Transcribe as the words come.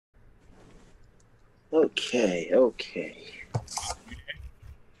Okay, okay.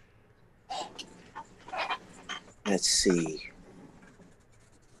 Let's see.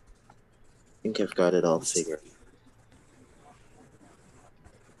 I think I've got it all figured.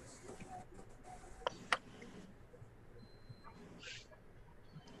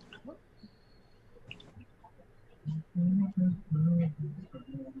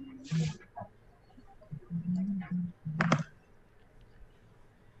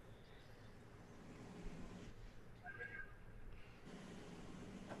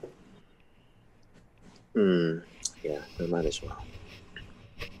 Yeah, I might as well.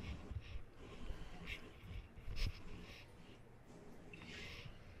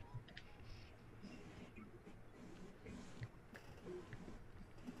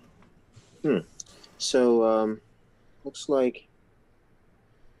 So, looks like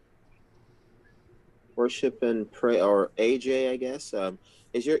worship and pray, or AJ, I guess.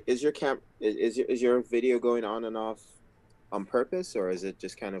 Is your video going on and off on purpose, or is it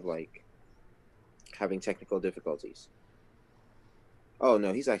just kind of like having technical difficulties? Oh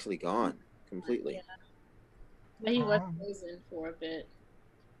no, he's actually gone completely. Yeah. But he was frozen for a bit.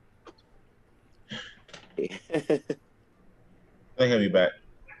 I think he'll be back.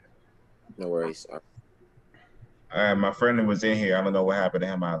 No worries. My friend was in here. I don't know what happened to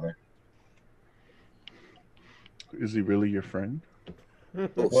him either. Is he really your friend?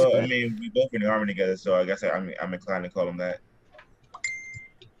 Well, I mean, we both in the army together, so I guess I'm inclined to call him that.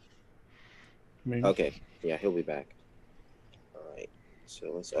 Maybe. Okay, yeah, he'll be back. All right,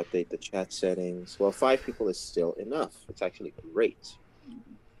 so let's update the chat settings. Well, 5 people is still enough. It's actually great.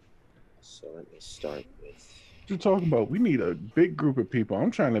 So let me start with. What you talking about? We need a big group of people.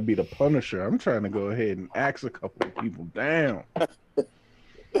 I'm trying to be the Punisher. I'm trying to go ahead and axe a couple of people down.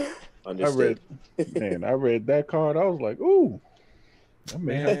 Understood. I read that card. I was like, ooh, I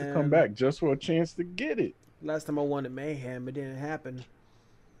may have to come back just for a chance to get it. Last time I wanted mayhem, it didn't happen.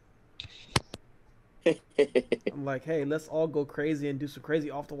 I'm like, hey, let's all go crazy and do some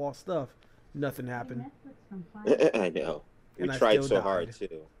crazy off the wall stuff. Nothing happened. I know. We And I tried still so died. hard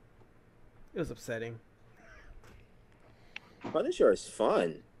too. It was upsetting. Punisher is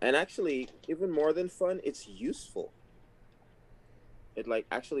fun, and actually, even more than fun, it's useful. It like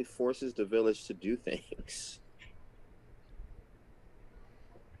actually forces the village to do things.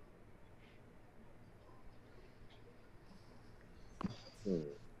 Here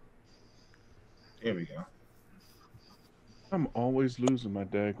we go. I'm always losing my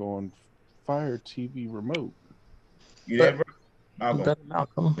daggone Fire TV remote. You there, bro?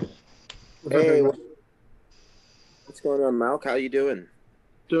 Malcolm. Hey, what's going on, Malk? How you doing?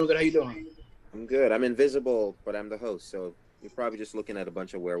 Doing good. How you doing? I'm good. I'm invisible, but I'm the host, so you're probably just looking at a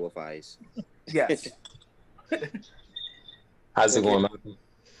bunch of werewolf eyes. Yes. How's it going, Malcolm?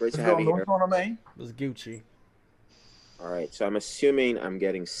 Great to have you here. What's going on, man? It was Gucci. All right, so I'm assuming I'm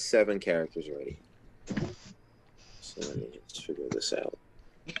getting 7 characters ready. So let me just figure this out.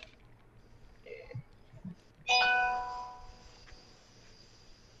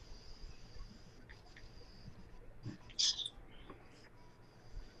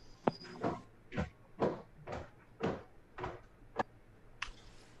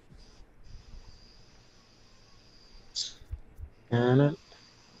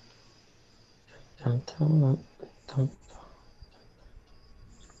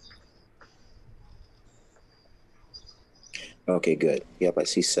 Okay, good. Yep, I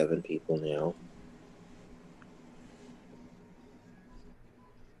see 7 people now.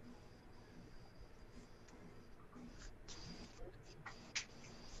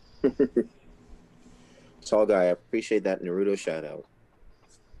 Tall guy, I appreciate that Naruto shout out.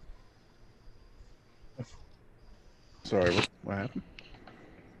 Sorry, what happened?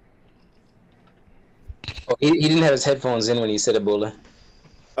 Oh, he didn't have his headphones in when he said Ebola.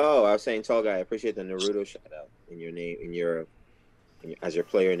 Oh, I was saying tall guy, I appreciate the Naruto shout out in your name, as your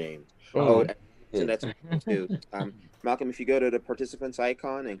player name. Oh, and that's too. Malcolm, if you go to the participants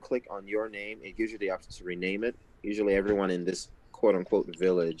icon and click on your name, it gives you the option to rename it. Usually everyone in this quote unquote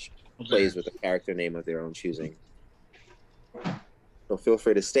village plays with a character name of their own choosing. So feel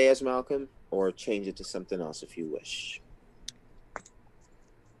free to stay as Malcolm or change it to something else if you wish.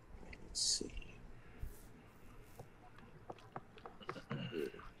 Let's see.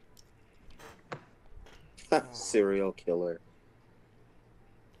 Serial killer.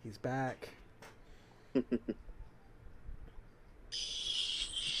 He's back.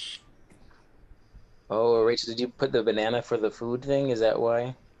 Oh, Rachel, did you put the banana for the food thing? Is that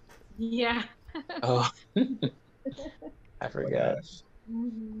why? Yeah. Oh, I forgot.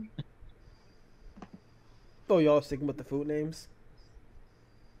 Oh, y'all sticking with the food names?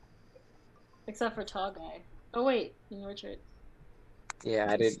 Except for tall guy. Oh wait, in Richard.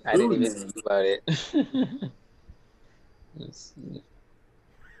 Yeah, I didn't even think about it. Let's see.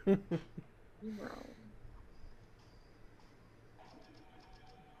 Bro.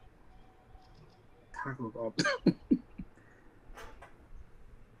 Taco Bell.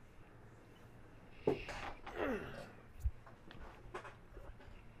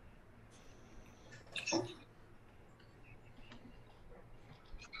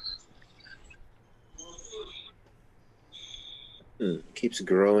 Keeps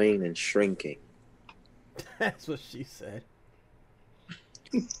growing and shrinking. That's what she said.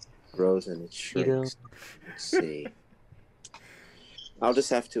 Grows and it shrinks. Let's see. I'll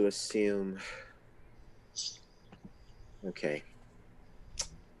just have to assume. Okay.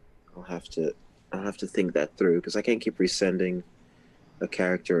 I'll have to think that through because I can't keep resending a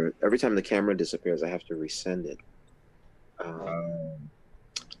character. Every time the camera disappears, I have to resend it.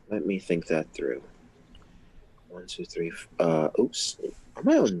 Let me think that through. 1, 2, 3. Oops. Am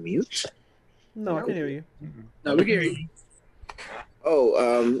I on mute? No, I can hear you. No, we can hear you.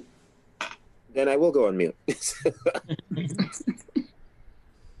 Oh, then I will go on mute.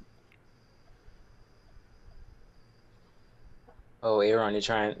 Oh, Aaron,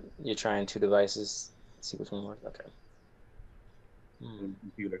 you're trying 2 devices. Let's see which one works. Okay.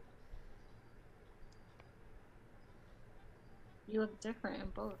 Computer. You look different in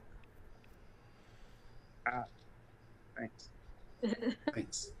both. Thanks.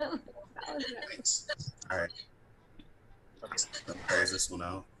 Thanks. That was it. Thanks. All right. Let's close this one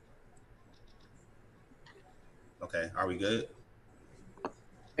out. Okay, are we good? I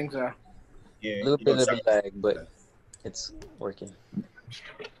think so. Yeah. A little bit of a lag, but it's working.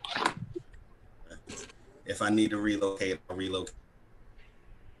 If I need to relocate, I'll relocate.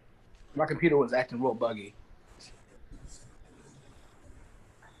 My computer was acting real buggy.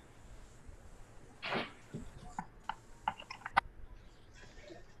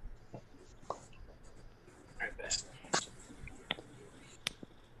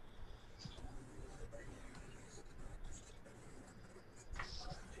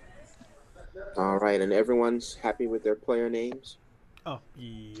 All right, and everyone's happy with their player names? Oh,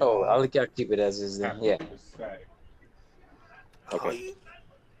 yeah. Oh, I'll keep it as is then. Yeah. Okay.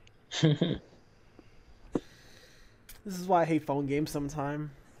 This is why I hate phone games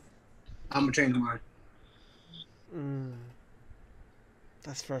sometime. I'm gonna change mine.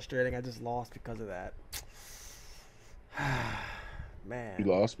 That's frustrating. I just lost because of that. Man. You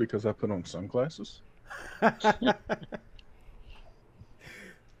lost because I put on sunglasses?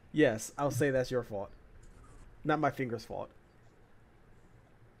 Yes, I'll say that's your fault. Not my finger's fault.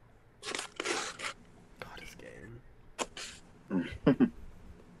 God, this game. I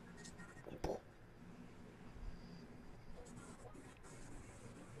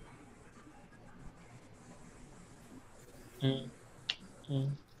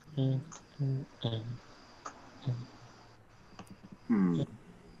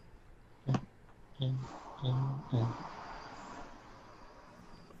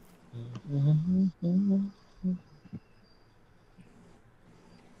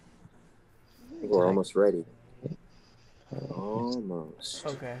think we're almost ready. Almost.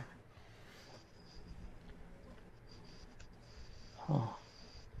 Okay.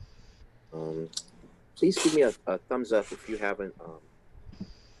 Please give me a thumbs up if you haven't.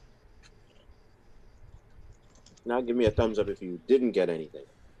 Now give me a thumbs up if you didn't get anything.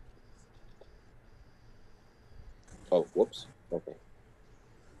 Oh, whoops. Okay.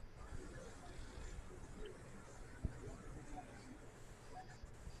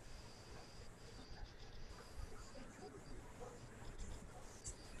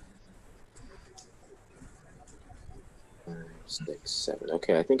 Five, 6, 7.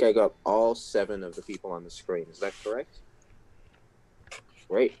 Okay, I think I got all 7 of the people on the screen. Is that correct?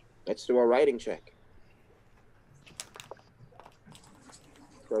 Great. Let's do a writing check.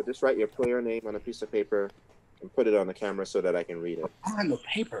 So just write your player name on a piece of paper and put it on the camera so that I can read it. I don't have no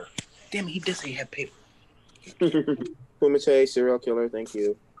paper. Damn it, he did say he had paper. Kumite, serial killer, thank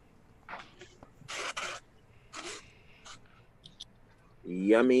you.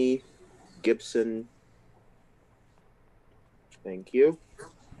 Yummy, Gibson, thank you.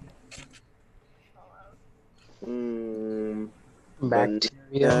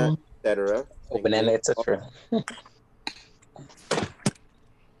 Bacteria, etc. oh, banana, etc.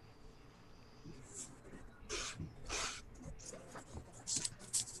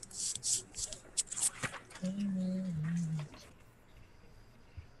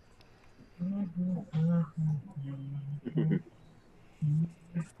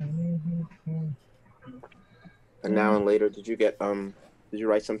 And now and later, did you get did you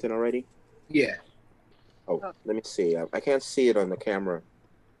write something already? Yeah. Oh, let me see. I can't see it on the camera.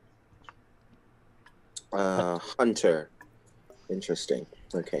 Hunter. Interesting.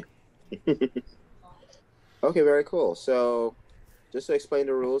 Okay. Okay, very cool. So, just to explain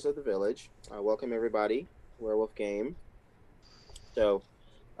the rules of the village, welcome everybody. Werewolf game. So,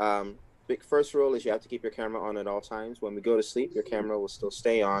 big first rule is you have to keep your camera on at all times. When we go to sleep, your camera will still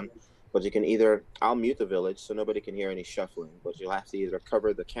stay on, but you can either, I'll mute the village so nobody can hear any shuffling, but you'll have to either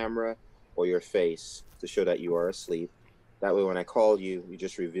cover the camera or your face to show that you are asleep. That way, when I call you, you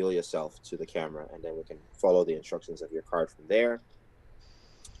just reveal yourself to the camera, and then we can follow the instructions of your card from there.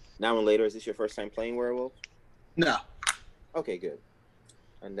 Now and later, is this your first time playing Werewolf? No. Okay, good.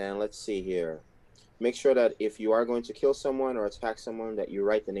 And then let's see here. Make sure that if you are going to kill someone or attack someone, that you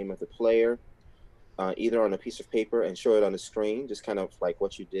write the name of the player either on a piece of paper and show it on the screen, just kind of like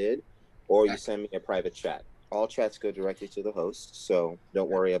what you did, or you send me a private chat. All chats go directly to the host, so don't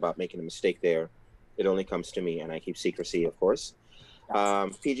worry about making a mistake there. It only comes to me, and I keep secrecy, of course.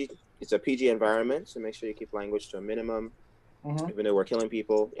 PG, it's a PG environment, so make sure you keep language to a minimum. Even though we're killing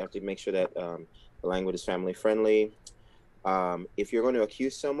people, you have to make sure that the language is family friendly. If you're going to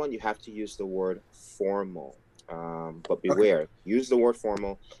accuse someone, you have to use the word formal. But beware, use the word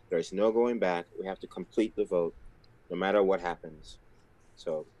formal. There's no going back. We have to complete the vote, no matter what happens.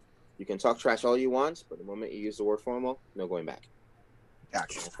 So you can talk trash all you want, but the moment you use the word formal, no going back.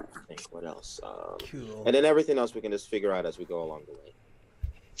 Gotcha. I think what else? Cool. And then everything else we can just figure out as we go along the way.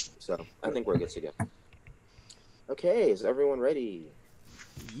 So I think we're good to go. Okay, is everyone ready?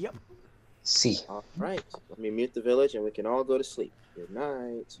 Yep. See. All right, let me mute the village and we can all go to sleep. Good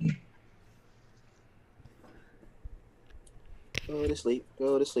night. Go to sleep,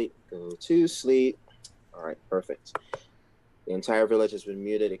 go to sleep, go to sleep. All right, perfect. The entire village has been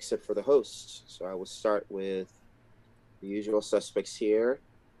muted except for the host. So I will start with the usual suspects here.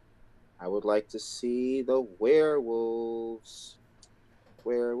 I would like to see the werewolves.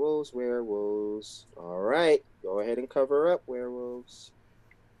 Werewolves, werewolves. All right, go ahead and cover up, werewolves.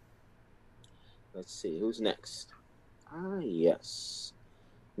 Let's see, who's next? Ah, yes.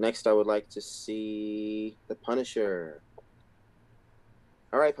 Next, I would like to see the Punisher.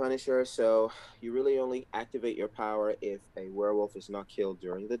 All right, Punisher, so you really only activate your power if a werewolf is not killed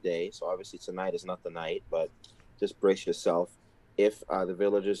during the day. So obviously tonight is not the night, but just brace yourself. If the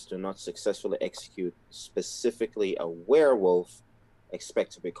villagers do not successfully execute specifically a werewolf,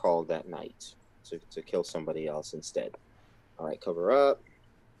 expect to be called that night to kill somebody else instead. All right, cover up.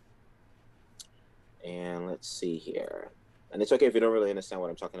 And let's see here. And it's okay if you don't really understand what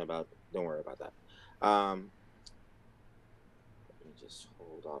I'm talking about. Don't worry about that. Let me just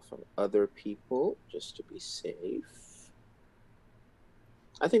hold off on other people just to be safe.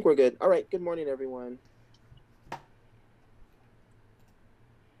 I think we're good. All right, good morning, everyone.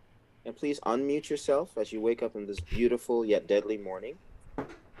 And please unmute yourself as you wake up in this beautiful yet deadly morning.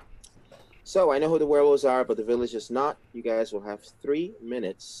 So I know who the werewolves are, but the village is not. You guys will have 3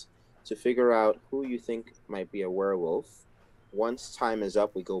 minutes to figure out who you think might be a werewolf. Once time is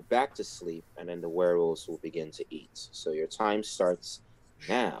up, we go back to sleep, and then the werewolves will begin to eat. So your time starts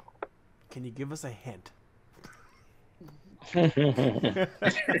now. Can you give us a hint?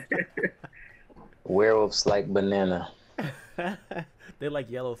 Werewolves like banana. They like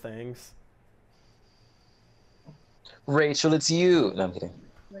yellow things. Rachel, it's you. No, I'm kidding.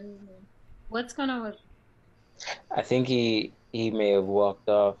 What do you mean? What's going on with? I think he may have walked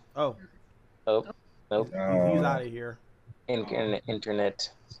off. Oh, Oh, nope. he's out of here. In the internet.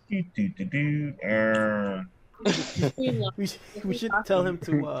 We should tell him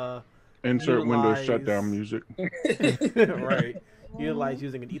to Insert Windows utilize- shutdown music. right. Utilize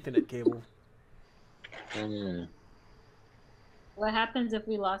using an Ethernet cable. What happens if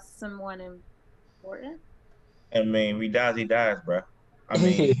we lost someone important? I mean, he dies, bro. I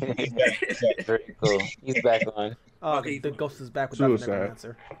mean, he's back. Very cool. He's back on. Oh, Okay. the ghost is back without a Suicide.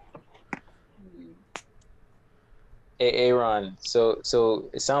 necromancer. Hey, Aaron. So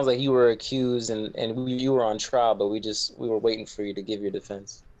it sounds like you were accused and you were on trial, but we were waiting for you to give your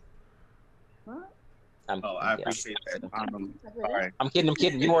defense. What? I appreciate that. All right. I'm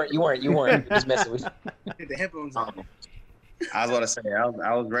kidding. You weren't. Just messing with you. The headphones on. I was about to say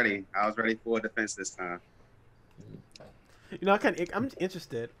I was ready. I was ready for a defense this time. You know, I'm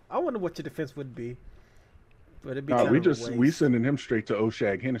interested. I wonder what your defense would be. But it'd be kind we of a waste. we sending him straight to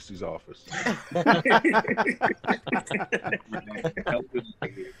Oshag Hennessy's office.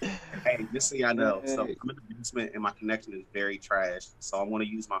 Hey, just so y'all know, so I'm in the basement and my connection is very trash. So I want to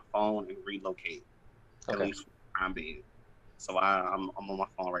use my phone and relocate. At Okay. least for the time being. So I'm on my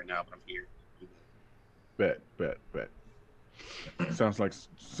phone right now, but I'm here. Bet. Sounds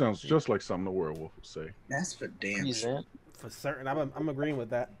just like something the werewolf would say. That's for damn He's sure. in. For certain, I'm agreeing with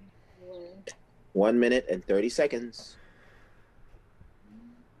that. 1 minute and 30 seconds.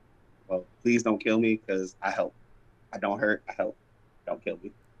 Well, please don't kill me because I help. I don't hurt. I help. Don't kill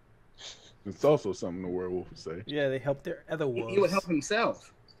me. It's also something the werewolf would say. Yeah, they help their other wolves. He would help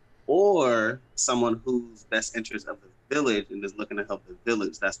himself. Or someone whose best interest of the village and is looking to help the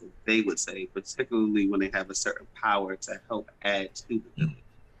village. That's what they would say, particularly when they have a certain power to help add to the village.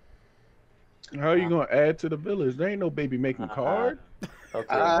 How are you gonna add to the village? There ain't no baby making card. Okay.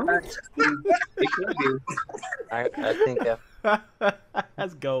 It could be. I think that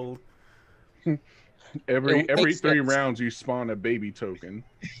That's gold. Every It makes 3 sense. rounds you spawn a baby token.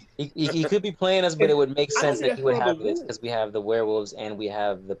 he could be playing us, but it would make I sense don't that he would know have the this rules. because we have the werewolves and we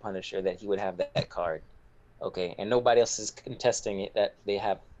have the Punisher, that he would have that card. Okay, and nobody else is contesting it that they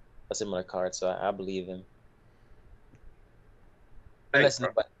have a similar card, so I believe him. Thanks, Unless bro.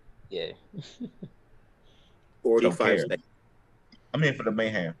 nobody, yeah. 45 care. seconds. I'm in for the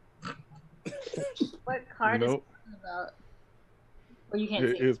mayhem. What card is Nope. it about? Or you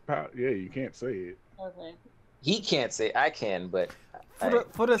can't see. His power. Yeah, you can't say it. Okay. He can't say I can, but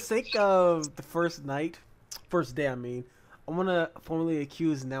For the sake of the first day, I mean, I'm gonna formally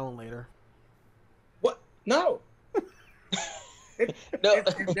accuse now and later. What? No. no.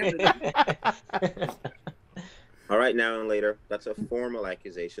 All right, now and later. That's a formal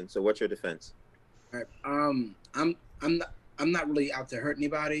accusation. So what's your defense? All right. I'm not really out to hurt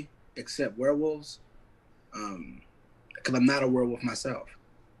anybody except werewolves. Because I'm not a werewolf myself.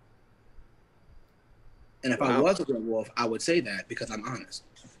 And if I Wow. was a werewolf, I would say that because I'm honest.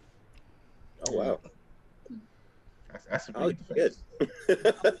 Oh wow. That's a Oh, pretty good.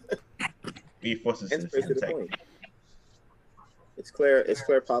 defense. Reinforces And the straight to the defense. point. It's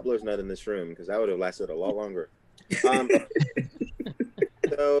clear Pablo's not in this room because that would have lasted a lot longer.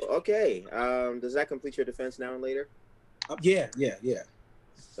 So okay. Does that complete your defense now and later? Yeah.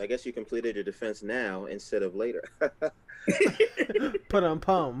 So I guess you completed your defense now instead of later. Put on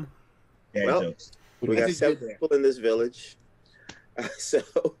pum. Yeah, Well, jokes. We I got just 7 did that. people in this village, so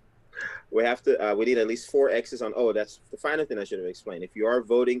we have to. We need at least 4 X's on. Oh, that's the final thing I should have explained. If you are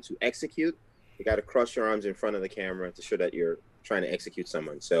voting to execute, you got to cross your arms in front of the camera to show that you're trying to execute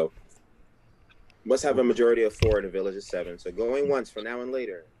someone. So must have a majority of 4 in a village of 7. So going once for now and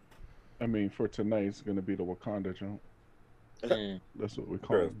later. I mean, for tonight, it's gonna be the Wakanda jump. Mm. That's what we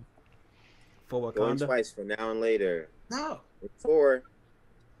call True. him. For Going Wakanda. twice for now and later. No. 4.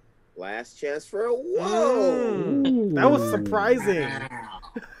 Last chance for a whoa. That was surprising. Wow.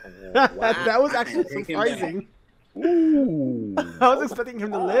 That was actually Take him back. surprising. Ooh. I was expecting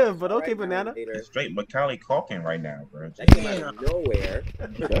him to live, but All okay, right, now banana. and later. It's straight Macaulay Culkin right now, bro. That came out of nowhere.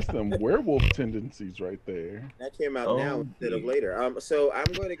 That's them werewolf tendencies right there. That came out Oh, now instead of yeah. later. So I'm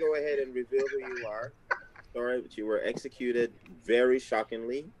going to go ahead and reveal who you are. Sorry, but you were executed very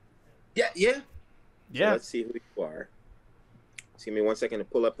shockingly. Yeah. So Yeah. let's see who you are. Just give me 1 second to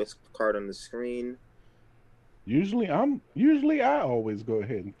pull up this card on the screen. Usually I always go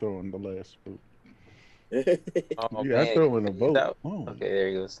ahead and throw in the last vote. Oh, Yeah, I man. throw in a vote. That- Oh. Okay, there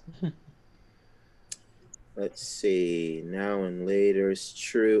he goes. Let's see. Now and later's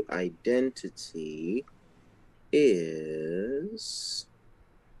true identity is.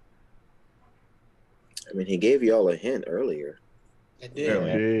 I mean, he gave you all a hint earlier. I Yeah, did.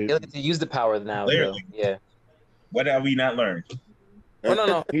 man. Did. He'll get to use the power now, though. Clearly. Yeah. What have we not learned? Oh,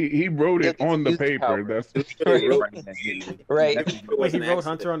 no. He wrote it Yeah, on the use the paper. power. That's Right. Wait, he wrote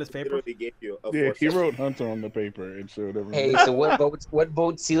Hunter on his paper? Literally gave you a yeah. 4 He second. wrote Hunter on the paper and showed everyone. Hey, so what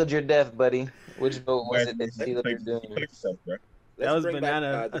vote sealed your death, buddy? Which vote was it that sealed your doom? That was bring back,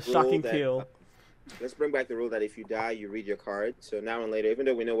 banana. the A rule shocking that- kill. Let's bring back the rule that if you die, you read your card. So now and later, even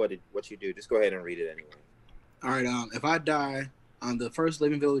though we know what you do, just go ahead and read it anyway. All right. If I die, the first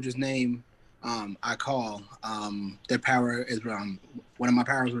living villager's name I call, their power is one of my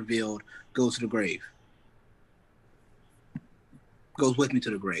powers revealed goes to the grave. Goes with me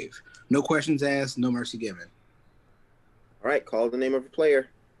to the grave. No questions asked, no mercy given. All right, call the name of a player.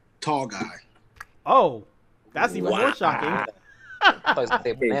 Tall guy. Oh, that's even more Wow. shocking. I thought he was gonna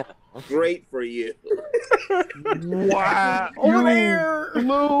say banana. Great for you. Wow. Over You there.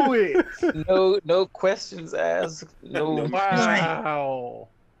 blew it. No questions asked. No. Wow.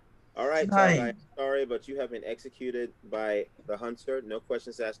 All right, Nice. Tall Guy, sorry, but you have been executed by the hunter. No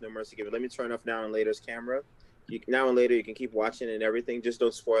questions asked, no mercy given. Let me turn off now and later's camera. Now and later, you can keep watching and everything. Just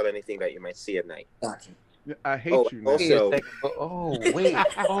don't spoil anything that you might see at night. Gotcha. I hate Oh, you now. also- Wait a second. Oh wait.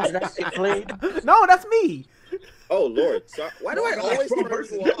 Oh, did I get played? No, that's me. Oh Lord, why do I always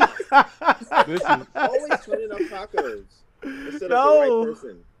turn you off? This is Always turning off tacos. Instead of the No. right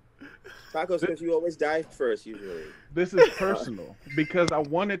person. Tacos, because you always die first, usually. This is personal because I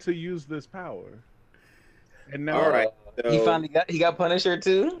wanted to use this power, and now All right. He So, finally got Punisher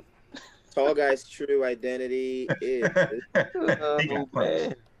too. tall guy's true identity is. He Oh got punished.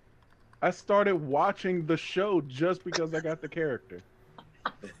 man. I started watching the show just because I got the character.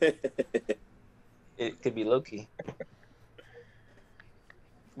 It could be Loki.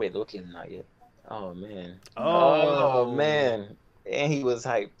 Wait, Loki is not yet. Oh man. Oh, Man. And he was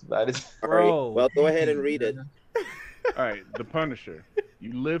hyped about it. All right. Bro. Well, go ahead and read it. All right, the Punisher.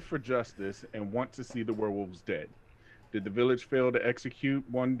 You live for justice and want to see the werewolves dead. Did the village fail to execute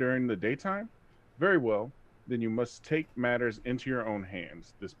one during the daytime? Very well. Then you must take matters into your own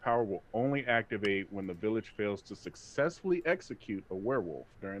hands. This power will only activate when the village fails to successfully execute a werewolf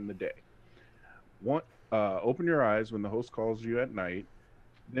during the day. Open your eyes when the host calls you at night,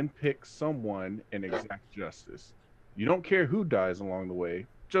 then pick someone and exact justice. You don't care who dies along the way,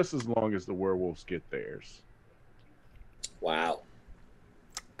 just as long as the werewolves get theirs. Wow.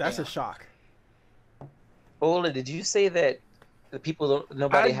 That's a shock. Ola, did you say that the people don't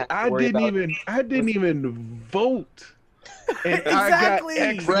nobody has to I worry didn't about even vote. And Exactly.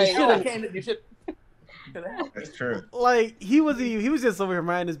 I got Right. You should. That's true. Like he was just over here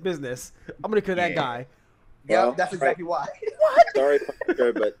minding his business. I'm gonna kill that Yeah. guy. Yeah, Well, that's exactly why. Sorry,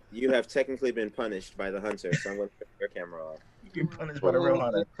 Punisher, but you have technically been punished by the hunter, so I'm going to turn your camera off. You get punished by the real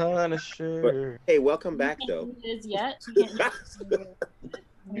hunter. Punisher. Hey, welcome back, though. It is yet. You can't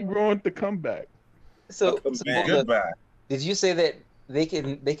you growing the comeback. So, Welcome so back. look, Goodbye. did you say that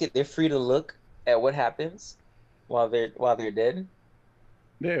they're free to look at what happens while they're dead?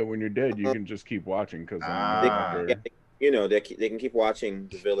 Yeah, when you're dead, you can just keep watching because Yeah, you know, they can keep watching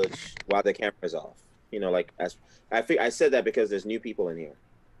the village while the camera's off. You know, like as I said that because there's new people in here.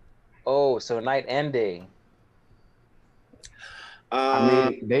 Oh, so night and day. I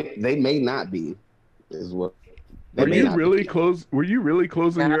mean, they may not be, is what. They Were may you not really be. close? Were you really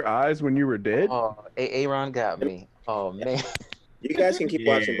closing your eyes when you were dead? Oh, Aaron got me. Oh man. You guys can keep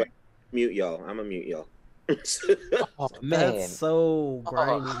Yeah. watching, but mute y'all. I'm gonna mute y'all. Oh man. That's so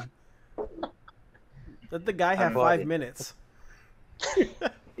grimy. Let the guy have I bought 5 it. minutes.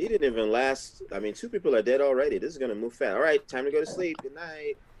 He didn't even last. I mean, 2 people are dead already. This is gonna move fast. All right, time to go to sleep. Good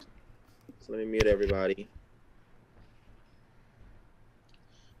night. So let me mute everybody.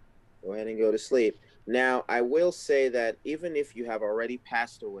 Go ahead and go to sleep. Now, I will say that even if you have already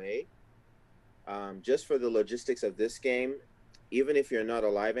passed away, just for the logistics of this game, even if you're not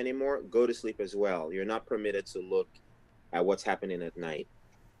alive anymore, go to sleep as well. You're not permitted to look at what's happening at night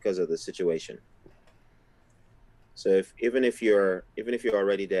because of the situation. So even if you're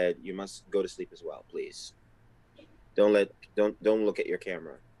already dead, you must go to sleep as well, please. Don't look at your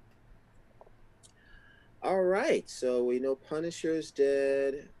camera. All right, so we know Punisher's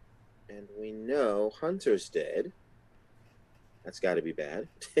dead, and we know Hunter's dead. That's got to be bad.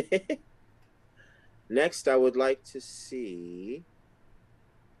 Next, I would like to see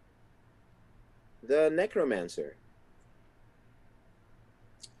the Necromancer.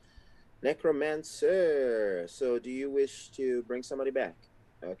 Necromancer. So do you wish to bring somebody back?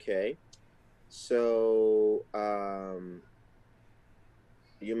 Okay. So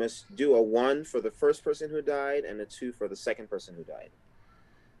you must do a 1 for the first person who died and a 2 for the second person who died.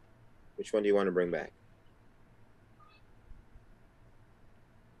 Which one do you want to bring back?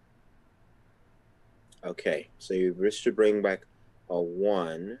 Okay, so you wish to bring back a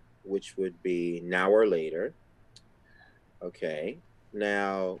 1, which would be now or later. Okay.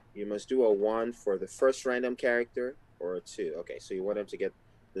 Now, you must do a 1 for the first random character or a 2. Okay, so you want them to get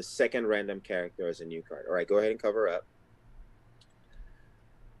the second random character as a new card. All right, go ahead and cover up.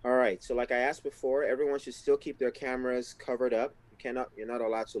 All right, so like I asked before, everyone should still keep their cameras covered up. You're not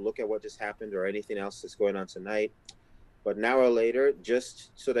allowed to look at what just happened or anything else that's going on tonight. But now or later, just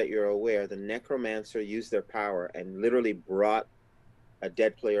so that you're aware, the Necromancer used their power and literally brought a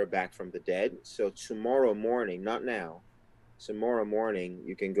dead player back from the dead. So tomorrow morning, not now, tomorrow morning,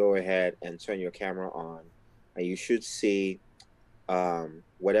 you can go ahead and turn your camera on, and you should see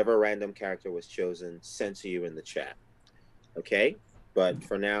whatever random character was chosen sent to you in the chat. Okay? But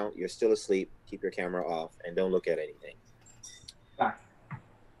for now, you're still asleep. Keep your camera off and don't look at anything.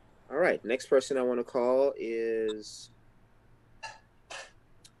 All right, next person I want to call is...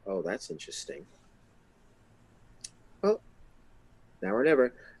 Oh, that's interesting. Well, now or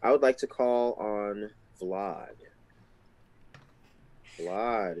never. I would like to call on Vlad.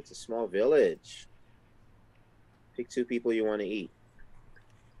 Vlad, it's a small village. Pick 2 people you want to eat.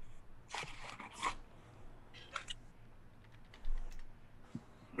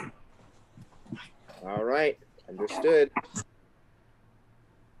 All right. Understood.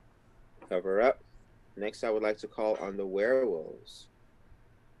 Cover up. Next, I would like to call on the werewolves.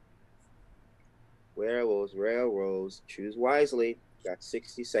 Werewolves, werewolves, choose wisely. Got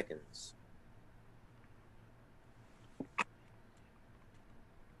 60 seconds.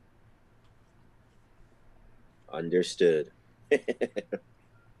 Understood. Oh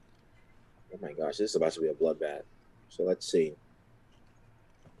my gosh, this is about to be a bloodbath. So let's see.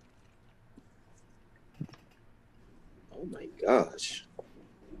 Oh my gosh.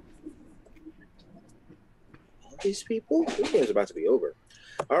 All these people? This game's about to be over.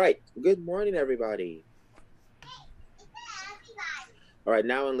 All right. Good morning, everybody. All right.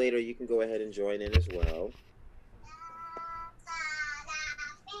 Now and later, you can go ahead and join in as well.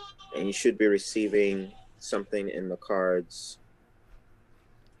 And you should be receiving something in the cards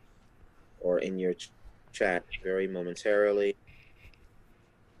or in your chat very momentarily.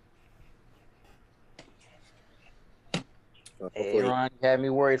 Hey, Ron, you had me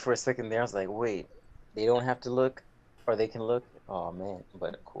worried for a second there. I was like, wait, they don't have to look, or they can look. Oh man,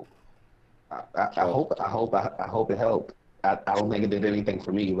 but cool. I hope it helped. I don't think it did anything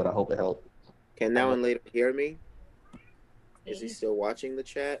for me, but I hope it helped. Can now and later hear me? Is he still watching the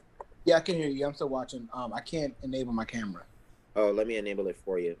chat? Yeah, I can hear you. I'm still watching. I can't enable my camera. Oh, let me enable it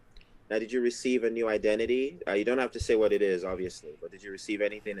for you. Now, did you receive a new identity? You don't have to say what it is, obviously, but did you receive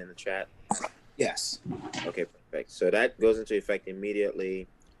anything in the chat? Yes. Okay, perfect. So that goes into effect immediately.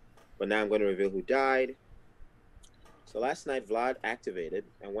 But now I'm going to reveal who died. So last night, Vlad activated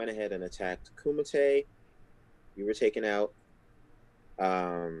and went ahead and attacked Kumite. You were taken out.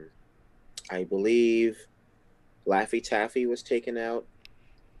 I believe Laffy Taffy was taken out.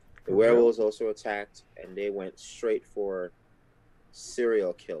 The werewolves also attacked, and they went straight for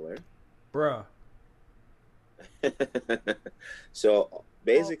serial killer. Bruh. So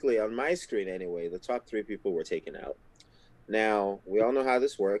basically, on my screen anyway, the top 3 people were taken out. Now, we all know how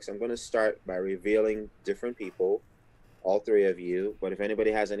this works. I'm going to start by revealing different people, all 3 of you. But if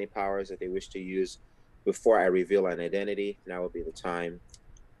anybody has any powers that they wish to use before I reveal an identity, now would be the time.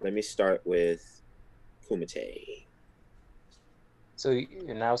 Let me start with Kumite. So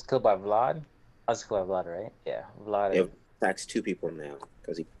now I was killed by Vlad? I was killed by Vlad, right? Yeah, Vlad. It attacks 2 people now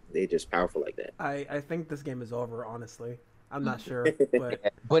because they're just powerful like that. I think this game is over, honestly. I'm not sure, but Yeah,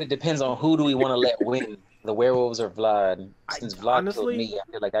 but it depends on who do we want to let win, the werewolves or Vlad. Since Vlad honestly killed me,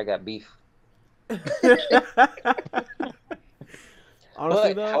 I feel like I got beef.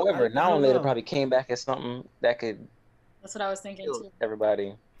 Honestly, But though, however, I now don't and later know. probably came back as something that could That's what I was thinking kill too.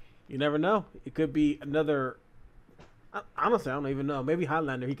 everybody. You never know. It could be another. Honestly, I don't even know. Maybe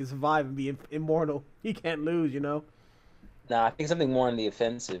Highlander. He can survive and be immortal. He can't lose, you know. Nah, I think something more on the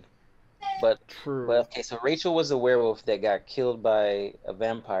offensive. But True. But okay, so Rachel was a werewolf that got killed by a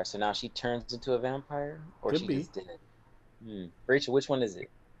vampire. So now she turns into a vampire, or Could she be. just did. Rachel, which one is it?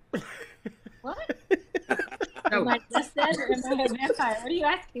 What? Am I just dead or am I a vampire? What are you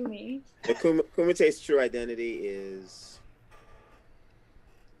asking me? Kumite's true identity is...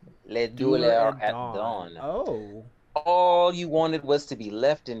 Les douleurs at dawn. Oh. All you wanted was to be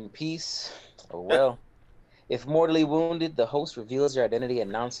left in peace. Oh well. If mortally wounded, the host reveals your identity and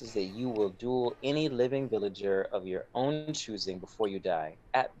announces that you will duel any living villager of your own choosing before you die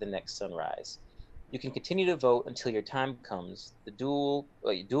at the next sunrise. You can continue to vote until your time comes. You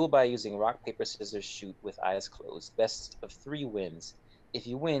duel by using rock, paper, scissors, shoot with eyes closed. Best of 3 wins. If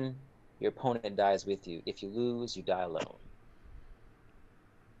you win, your opponent dies with you. If you lose, you die alone.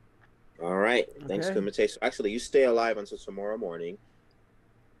 All right. Thanks, Okay. Kumite. So actually, you stay alive until tomorrow morning.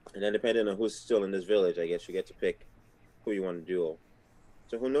 And then depending on who's still in this village, I guess you get to pick who you want to duel.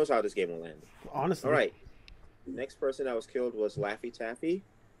 So who knows how this game will end. Honestly. All right. Next person that was killed was Laffy Taffy.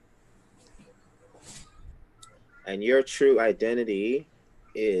 And your true identity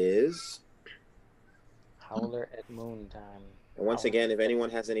is... Howler at moon time. And once again, if anyone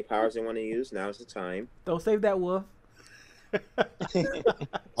has any powers they want to use, now's the time. Don't save that wolf.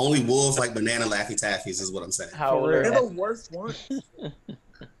 Only wolves like banana Laffy Taffies is what I'm saying. Howler They're at... the worst one.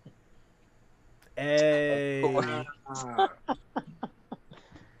 Hey. All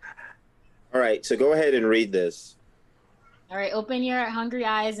right, so go ahead and read this. All right, open your hungry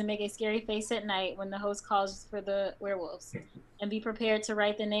eyes and make a scary face at night when the host calls for the werewolves. And be prepared to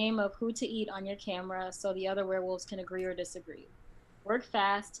write the name of who to eat on your camera so the other werewolves can agree or disagree. Work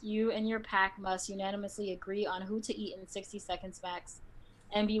fast. You and your pack must unanimously agree on who to eat in 60 seconds max.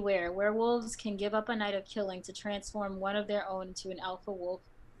 And beware, werewolves can give up a night of killing to transform one of their own into an alpha wolf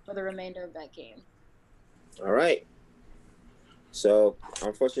for the remainder of that game. All right. So,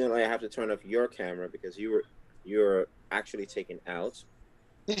 unfortunately, I have to turn off your camera because you're actually taken out.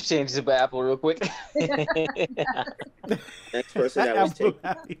 Just change it by Apple real quick. Next person that was Apple taken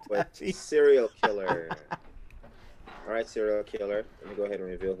Happy was Taffy. serial killer. All right, serial killer. Let me go ahead and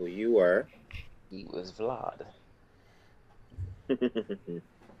reveal who you are. He was Vlad.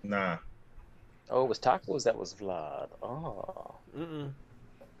 Nah. Oh, it was Tacos that was Vlad. Oh. Mm-mm.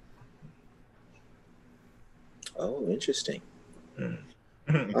 Oh, interesting.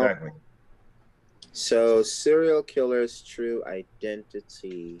 Exactly. So, serial killer's true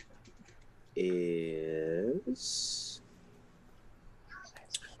identity is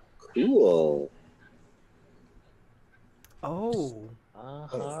cool. Oh.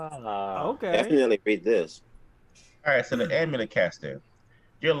 Uh-huh. Okay. Definitely read this. All right, so the amulet caster.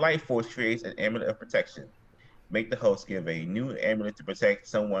 Your life force creates an amulet of protection. Make the host give a new amulet to protect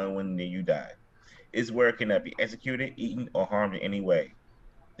someone when you die. Its word cannot be executed, eaten, or harmed in any way.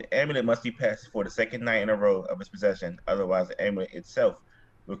 The amulet must be passed for the second night in a row of its possession, otherwise the amulet itself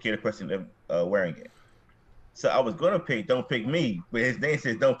will kill the person wearing it. So I was gonna pick Don't Pick Me, but his name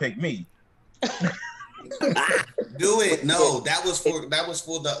says Don't Pick Me. Do it. No, that was for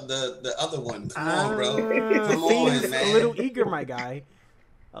the other one. Come on, bro. Come on, man. A little eager, my guy.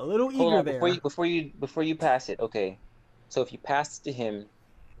 A little Hold eager on, there. before you pass it, okay. So if you pass it to him,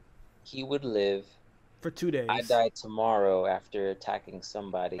 he would live. For 2 days. I died tomorrow after attacking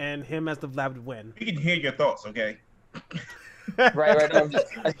somebody. And him as the Vlad would win. We can hear your thoughts, okay? Right.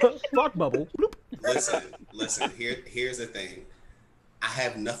 Thought bubble. Bloop. Listen. Here's the thing. I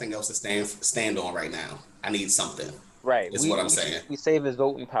have nothing else to stand on right now. I need something. Right. Is what I'm saying. We save his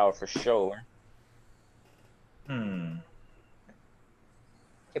voting power for sure.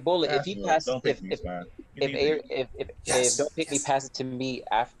 Ebola, if he passes, Don't pick me, man. if Don't Pick Me passes to me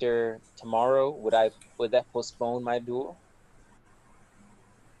after tomorrow, would that postpone my duel?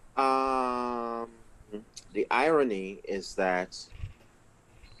 The irony is that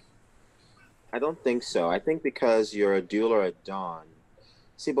I don't think so. I think because you're a dueler at dawn.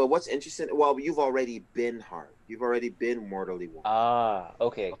 See, but what's interesting? Well, you've already been harmed. You've already been mortally wounded. Ah,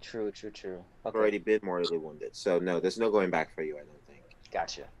 okay, true. Okay. You've already been mortally wounded. So no, there's no going back for you. I don't think.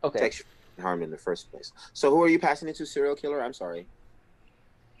 Gotcha. Okay. Protection harmed in the first place. So who are you passing it to, serial killer? I'm sorry.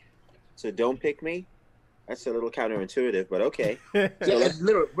 So Don't Pick Me. That's a little counterintuitive, but okay. Yeah, it's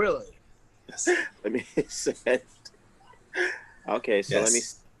literally really. Let me send. Okay, so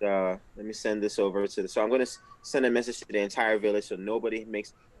let me send this over to the. So I'm going to send a message to the entire village so nobody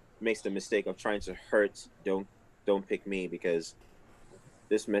makes the mistake of trying to hurt Don't Pick Me, because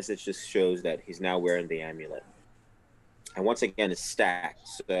this message just shows that he's now wearing the amulet. And once again, it's stacked,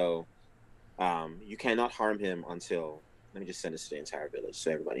 so you cannot harm him until. Let me just send this to the entire village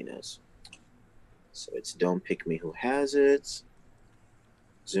so everybody knows. So it's Don't Pick Me who has it.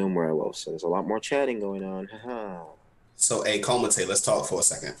 Zoom Werewolf. So there's a lot more chatting going on. So, hey, Komate, let's talk for a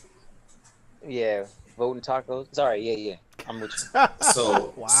second. Yeah, voting tacos. Sorry, yeah. I'm with you.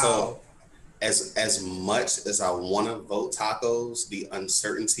 So, Wow. so as much as I want to vote tacos, the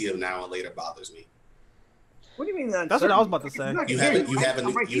uncertainty of now and later bothers me. What do you mean? That's what I was about to say. You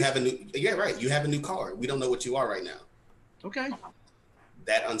have a new card. We don't know what you are right now. Okay.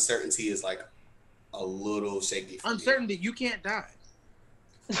 That uncertainty is like a little shaky. Uncertainty. You can't die.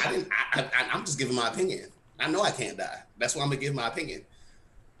 I'm just giving my opinion. I know I can't die. That's why I'm gonna give my opinion.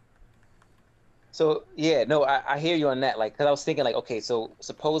 So yeah, no, I hear you on that. Like, cause I was thinking like, okay, so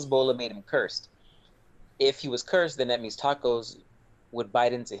suppose Bola made him cursed. If he was cursed, then that means tacos would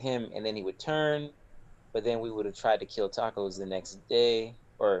bite into him, and then he would turn. But then we would have tried to kill tacos the next day,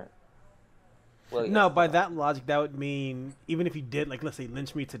 or. Well, yeah. No, by that logic, that would mean even if he did, like, let's say,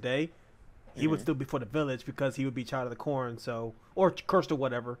 lynch me today, he would still be for the village because he would be child of the corn, so, or cursed or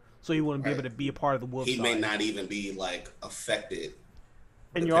whatever, so he wouldn't be able to be a part of the wolf. He may not even be like affected.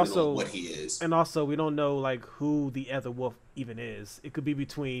 And you're also on what he is, and also we don't know like who the other wolf even is. It could be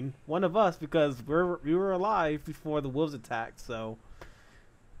between one of us because we were alive before the wolves attacked. So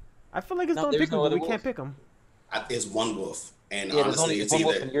I feel like it's Don't Pick Him, but we can't pick him. It's one wolf, and honestly, it's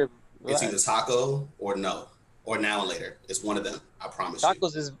either Taco or no, or Now and Later. It's one of them. I promise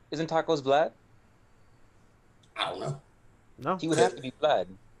Tacos you. Isn't Tacos Vlad? I don't know. No, he would have to be Vlad.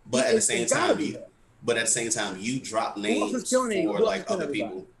 But at the same time, you drop names for like other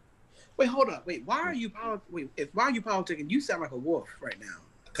people. Wait, hold up. Wait, why are you politicking? You sound like a wolf right now.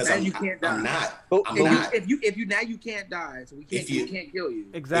 Because you can't die. I'm not. If you now you can't die, so we can't kill you.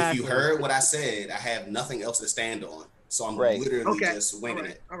 Exactly. If you heard what I said, I have nothing else to stand on. So I'm literally just winging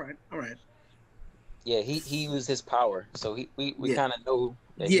it. All right. Yeah, he used his power, so we kind of know.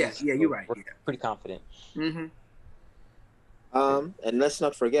 That you're right. We're pretty confident. Mm-hmm. And let's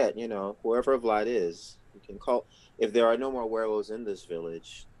not forget, whoever Vlad is, You can call if there are no more werewolves in this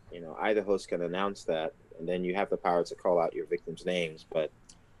village. You know, either host can announce that, and then you have the power to call out your victims' names. But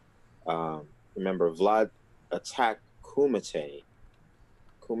remember, Vlad attacked Kumite.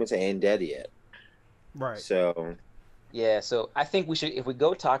 Kumite ain't dead yet. Right. So. Yeah, so I think we should, if we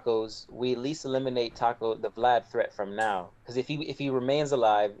go tacos, we at least eliminate the Vlad threat from now. Because if he remains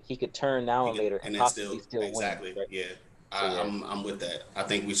alive, he could turn now and later and possibly still exactly win. Right? Yeah. I'm with that. I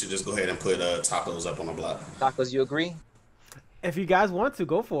think we should just go ahead and put tacos up on the block. Tacos, you agree? If you guys want to,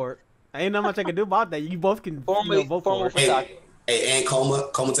 go for it. Ain't not much I can do about that. You both can vote for it. Hey, and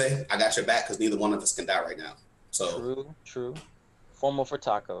Komate, I got your back because neither one of us can die right now. So True. Formal for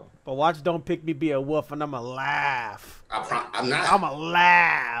taco. But watch, don't pick me be a wolf, and I'ma laugh. I'm not. I'ma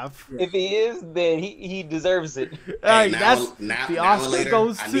laugh. If he is, then he deserves it. Hey, that's the Oscar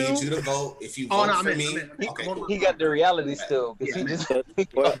goes to. I need you to vote. If you vote for me, okay. He got the reality still.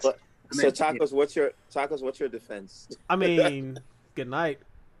 So tacos, what's your defense? I mean, good night.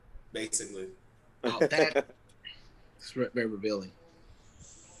 Basically. Oh, that's very revealing.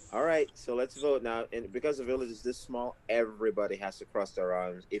 All right, so let's vote now. And because the village is this small, everybody has to cross their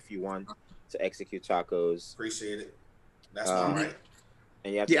arms if you want to execute tacos. Appreciate it. That's all right.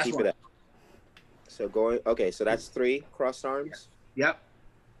 And you have to keep it up. So okay, so that's 3 crossed arms. Yep.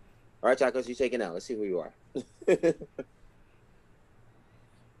 All right, tacos, you take it now. Let's see who you are.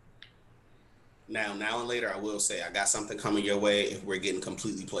 Now and later, I will say I got something coming your way if we're getting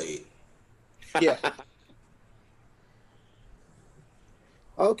completely played. Yeah.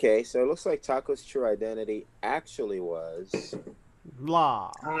 Okay, so it looks like Taco's true identity actually was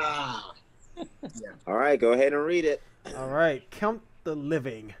Blah. Yeah. All right, go ahead and read it. All right, count the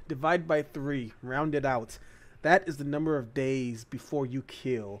living, divide by 3, round it out. That is the number of days before you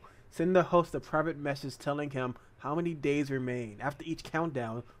kill. Send the host a private message telling him how many days remain. After each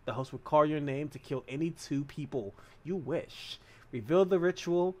countdown, the host will call your name to kill any 2 people you wish. Reveal the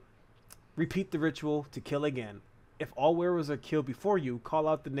ritual, repeat the ritual to kill again. If all werewolves are killed before you, call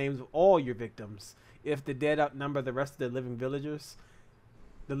out the names of all your victims. If the dead outnumber the rest of the living villagers,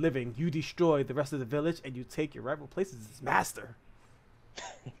 you destroy the rest of the village and you take your rightful places as master.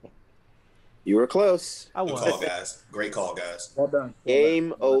 You were close. I was. Good call, guys. Great call, guys. Well done.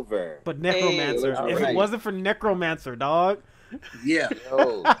 Game over. But Necromancer, if it wasn't for Necromancer, dog. Yeah.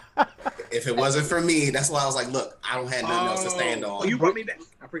 If it wasn't for me, that's why I was like, look, I don't have nothing else to stand on. You brought me back.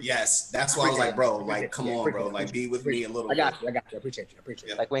 I appreciate Yes, that's why I was like, bro, like, come on, bro, like, be with me a little bit. I got you. I appreciate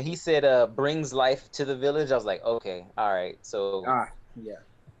you. Like when he said brings life to the village, I was like, okay, all right. So yeah.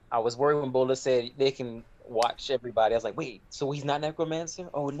 I was worried when Bola said they can watch everybody. I was like, wait, so he's not Necromancer?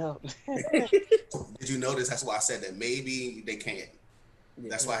 Oh no. Did you notice? That's why I said that maybe they can't.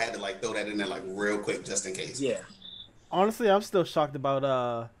 That's why I had to like throw that in there like real quick just in case. Yeah. Honestly, I'm still shocked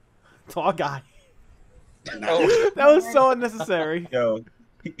about Tall Guy. That was so unnecessary. Yo,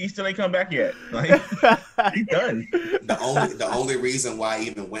 he still ain't come back yet. Like, he's done. The only reason why I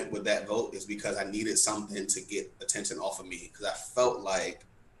even went with that vote is because I needed something to get attention off of me because I felt like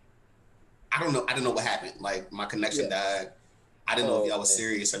I don't know what happened. Like my connection died. I didn't know if y'all was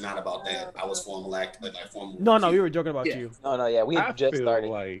serious or not about that. I was formal. No, we were joking about you. No, yeah, we just started.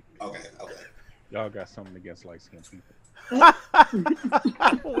 Like, okay. Y'all got something against light skinned people.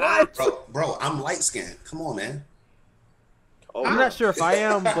 What? Bro, I'm light skinned. Come on, man. I'm not sure if I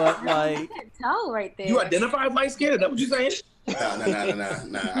am, but like, I can tell right there. You identify as light skinned? Is that what you're saying? Nah.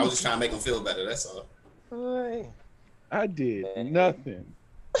 I was just trying to make them feel better. That's all. I did nothing.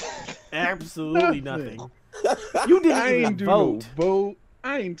 Absolutely nothing. You didn't even vote. No vote.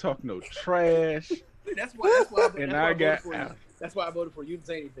 I ain't talk no trash. That's why I got out. That's why I voted for you. You didn't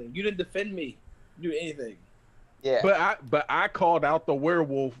say anything. You didn't defend me. Do anything. Yeah. But I called out the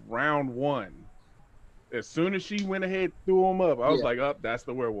werewolf round 1. As soon as she went ahead, threw him up, I was like, "Up, that's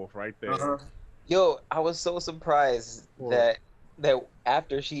the werewolf right there." Yo, I was so surprised that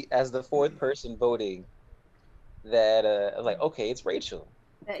after she, as the 4th person voting, that I was like, okay, it's Rachel.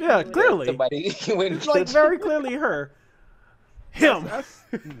 Yeah, clearly. Somebody went it's like very clearly her. Him.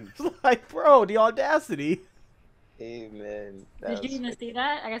 It's like, bro, the audacity. Hey man. Did you even see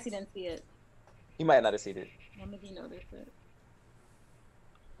that? I guess he didn't see it. He might not have seen it. Well, maybe he noticed it.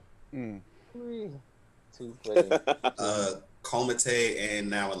 Too funny. Komate and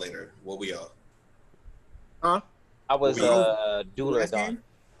Now and Later. What we y'all? I was Doula Dawn.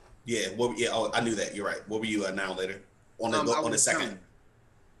 Yeah. Oh, I knew that. You're right. What were you Now and Later? On the second.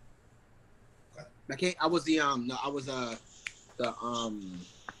 Okay. I was the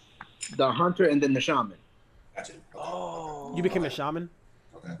hunter and then the shaman. Gotcha. Okay. Oh. You became a shaman?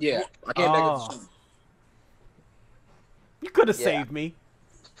 Okay. Yeah. I came back as a shaman. You could have saved me.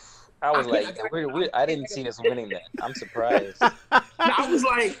 I was like, I didn't see us winning that. I'm surprised. No,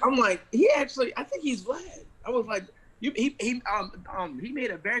 I'm like, he actually, I think he's Vlad. I was like, he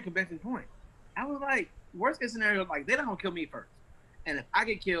made a very convincing point. I was like, worst case scenario, like they're not gonna kill me first, and if I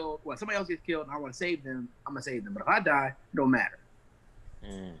get killed, well, somebody else gets killed, and I want to save them, I'm gonna save them. But if I die, it don't matter.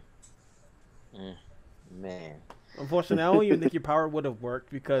 Man. Unfortunately, I don't even think your power would have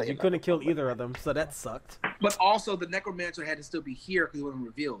worked because you couldn't kill either of them, so that sucked. But also, the necromancer had to still be here because he wasn't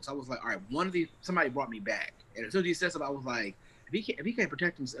revealed. So I was like, all right, somebody brought me back, and as soon as he said something, I was like, if he can't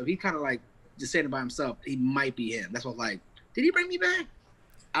protect himself, if he kind of like just standing by himself, he might be him. That's what I was like, did he bring me back?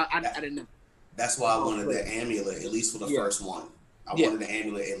 I didn't know. That's why I wanted the amulet, at least for the first one. I wanted the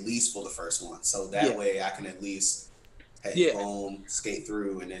amulet at least for the first one. So that way I can at least boom, skate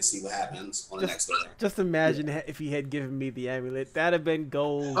through and then see what happens on the next one. Just imagine if he had given me the amulet. That'd have been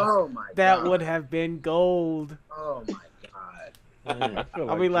gold. Oh my god. That would have been gold. Oh my god.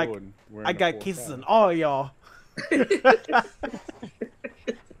 I'll be like, I got kisses on all y'all.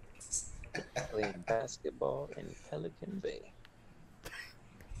 Playing basketball in Pelican Bay.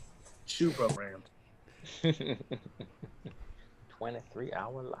 Shoe programmed.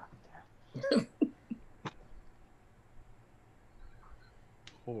 23-hour lockdown.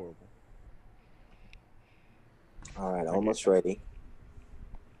 Horrible. All right, almost ready.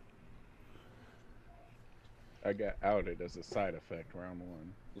 I got outed as a side effect round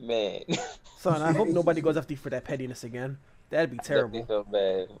 1. Man. Son, I hope nobody goes after you for that pettiness again. That'd be terrible. So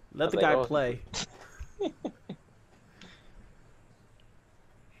bad. Let the guy play.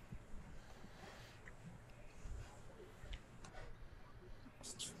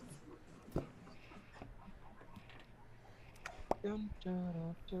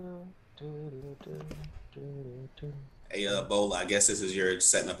 Hey, Bola, I guess this is your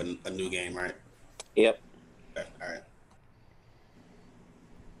setting up a new game, right? Yep. Okay, all right.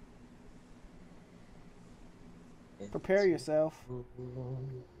 Prepare yourself.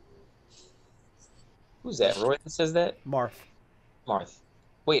 Who's that? Roy that says that? Marth. Marth.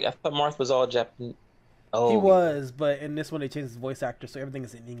 Wait, I thought Marth was all Japanese. Oh, he was, but in this one they changed his voice actor, so everything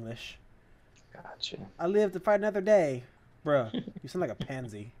is in English. Gotcha. I live to fight another day. Bruh, you sound like a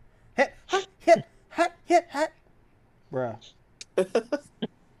pansy. Hit, hit, hit, hit, hit. Bruh.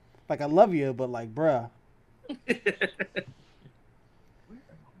 Like, I love you, but like, bruh. His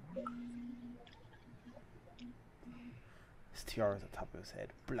tiara's on top of his head.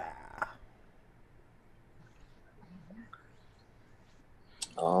 Blah.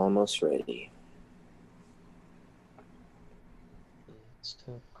 Almost ready.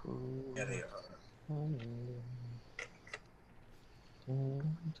 Yeah, they are.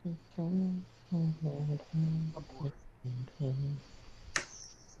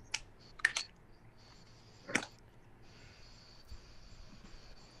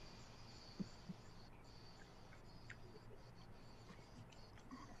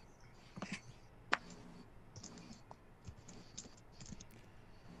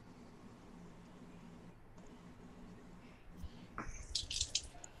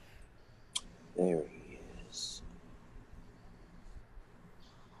 There he is.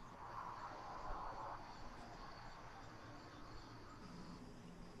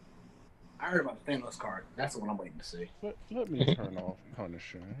 I heard about the Thanos card. That's the one I'm waiting to see. Let me turn off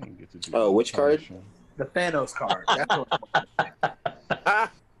Punisher. I didn't get to do which card? The Thanos card. That's what I'm waiting to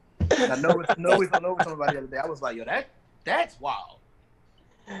see. I know it's somebody the other day. I was like, yo, that's wild.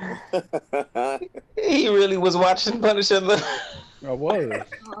 He really was watching Punisher. I was.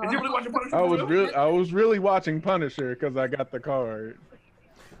 Did you really watch Punisher? I was really watching Punisher because I got the card.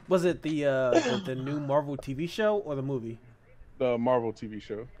 Was it the new Marvel TV show or the movie? The Marvel TV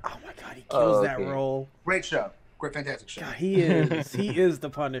show. Oh my god, he kills that role. Great show. Great, fantastic show. God, he is the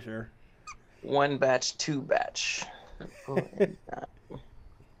Punisher. One batch, two batch.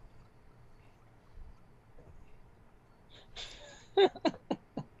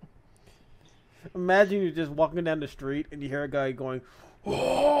 Imagine you're just walking down the street and you hear a guy going,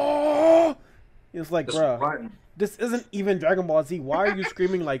 "Oh!" It's like, bro, this isn't even Dragon Ball Z. Why are you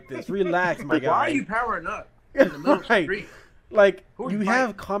screaming like this? Relax, my guy. Why are you powering up in the middle of the street? Like, you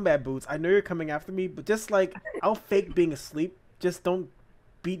have combat boots. I know you're coming after me, but just like, I'll fake being asleep. Just don't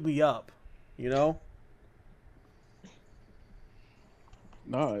beat me up, you know?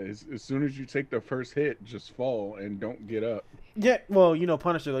 No, as soon as you take the first hit, just fall and don't get up. Yeah, well, you know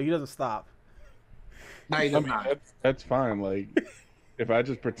Punisher, though. He doesn't stop. No, he does not. That's fine. Like, if I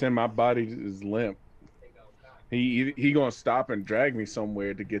just pretend my body is limp, he gonna stop and drag me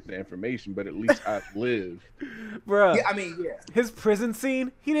somewhere to get the information, but at least I live. Bruh. Yeah, I mean, yeah. His prison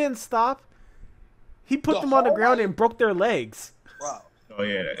scene, he didn't stop. He put them on the ground and broke their legs. Wow. Oh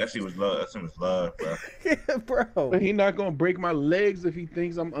yeah, that shit was love. That shit was love, bro. Bro. But he not gonna break my legs if he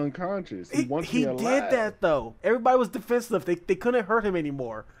thinks I'm unconscious. He wants me alive. He did that though. Everybody was defensive. They couldn't hurt him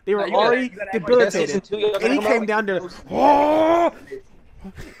anymore. They were You already debilitated. And he came down there. Oh!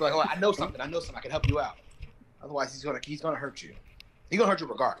 Like, oh, I know something. I can help you out. Otherwise, he's gonna hurt you. He's gonna hurt you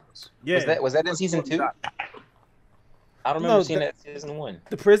regardless. Yeah. Was that in season 2? I don't remember seeing that in season 1.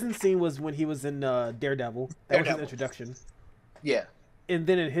 The prison scene was when he was in Daredevil. That was his introduction. Yeah. And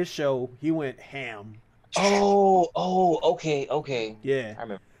then in his show, he went ham. Oh, okay. Yeah. I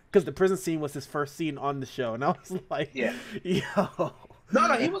remember. Because the prison scene was his first scene on the show, and I was like, yeah, yo.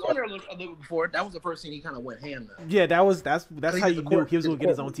 No, he was on there a little before. That was the first scene he kind of went ham though. Yeah, that's how you knew he was going to get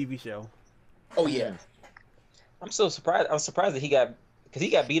his own TV show. Oh yeah. I'm so surprised. I'm surprised that he got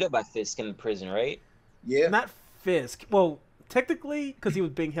beat up by Fisk in the prison, right? Yeah. Not Fisk. Well, technically, because he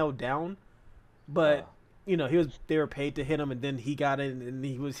was being held down, but you know, they were paid to hit him, and then he got it, and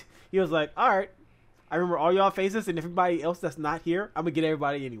he was like, all right, I remember all y'all faces, and everybody else that's not here, I'm gonna get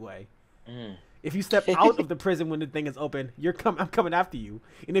everybody anyway. If you step out of the prison when the thing is open, I'm coming after you.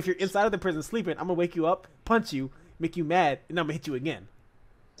 And if you're inside of the prison sleeping, I'm gonna wake you up, punch you, make you mad, and I'm gonna hit you again.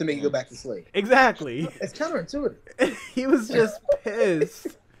 To make you go back to sleep. Exactly. It's counterintuitive. He was just pissed.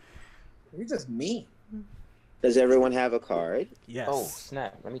 He's just mean. Does everyone have a card? Yes. Oh,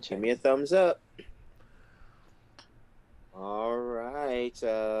 snap. Let me check. Give me a thumbs up. All right.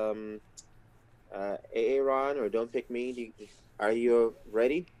 Aaron, or Don't Pick Me, are you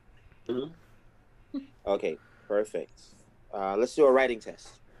ready? Mm-hmm. Okay, perfect. Let's do a writing test.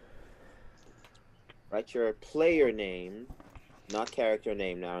 Write your player name, not character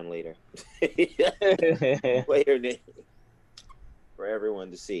name now and later. Player name for everyone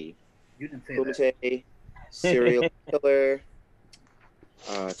to see. You didn't say Kumite, that. serial killer,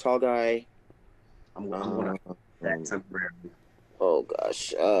 tall guy. I'm gonna that temporarily. Oh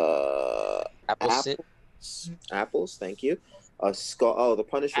gosh. Apples, thank you. A skull. Oh, the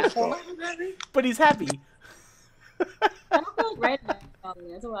Punisher skull. But he's happy. I don't feel like writing that on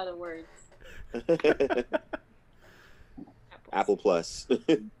there. That's a lot of words. Apple Plus.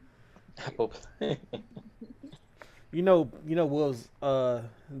 Apple. You know, Wolves.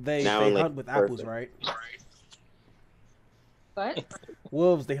 They hunt with apples, right? What?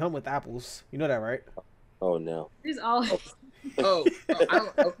 Wolves, they hunt with apples. You know that, right? Oh no. There's always. No.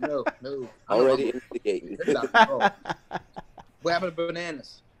 Already instigating. What happened to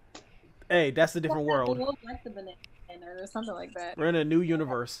bananas? Hey, that's a different world. The wolf like the banana or something like that. We're in a new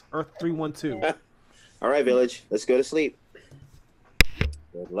universe, Earth 312. All right, village. Let's go to sleep.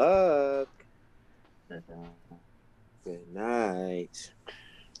 Good luck. Good night.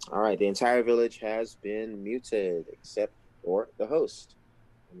 All right, the entire village has been muted except for the host.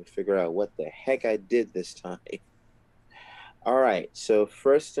 Let me figure out what the heck I did this time. All right, so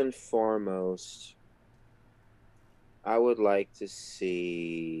first and foremost, I would like to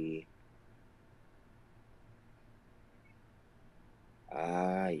see...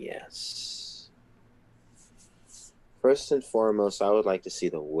 yes. First and foremost, I would like to see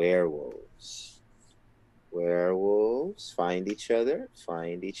the werewolves. Werewolves, find each other.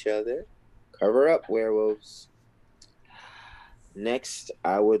 Cover up, werewolves. Next,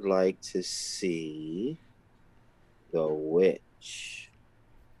 I would like to see the witch.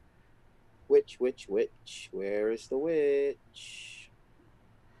 Witch. Where is the witch?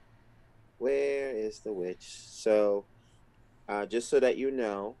 Where is the witch? So, just so that you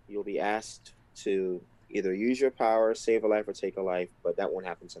know, you'll be asked to either use your power, save a life, or take a life, but that won't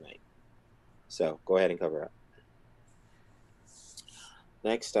happen tonight. So, go ahead and cover up.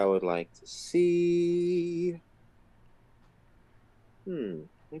 Next, I would like to see...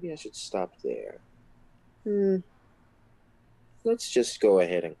 maybe I should stop there. Let's just go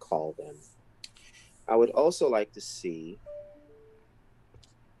ahead and call them. I would also like to see...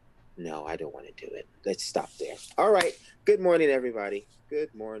 No, I don't want to do it. Let's stop there. All right. Good morning, everybody.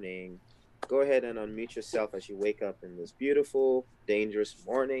 Good morning. Go ahead and unmute yourself as you wake up in this beautiful, dangerous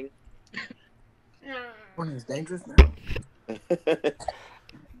morning. Morning is dangerous now.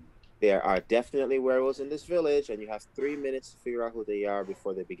 There are definitely werewolves in this village, and you have 3 minutes to figure out who they are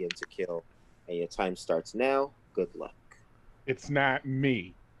before they begin to kill. And your time starts now. Good luck. It's not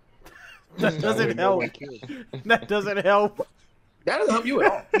me. That doesn't help. That doesn't help. That doesn't help you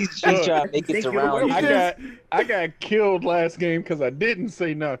at all. He's trying to make it around. I got killed last game because I didn't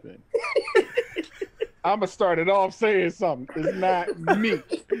say nothing. I'm gonna start it off saying something. It's not me.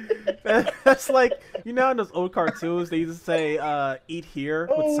 That's like, you know, in those old cartoons they used to say "eat here"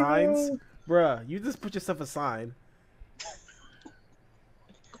 with signs. Bruh, you just put yourself a sign.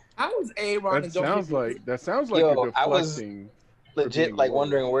 How was Aaron? That sounds like Yo, you're deflecting. legit like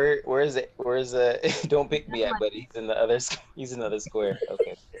wondering where is it? Where is Don't Pick Me at? But he's in the other square.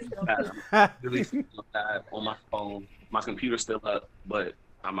 Okay. Really on my phone. My computer's still up, but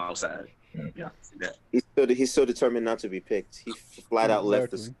I'm outside. Yeah, see that. He's so determined not to be picked. He flat out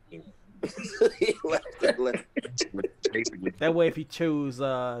left the screen. He left. That way, if he chose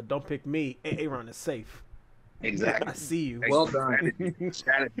Don't Pick Me, Aaron is safe. Exactly. I see you. Well done.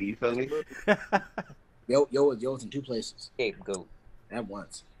 Strategy, you feel me? Yo's in two places Scapegoat. at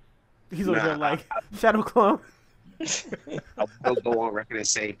once. He's over there like Shadow Clone. I will go on record and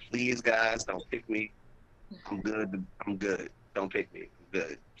say, please, guys, don't pick me. I'm good. I'm good. Don't pick me. I'm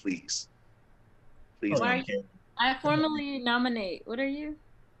good. Please. Please. Why I formally nominate. What are you?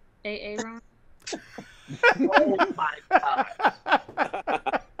 Ron? Oh my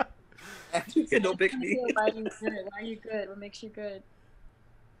God. You said don't pick me. Why are you good? What makes you good?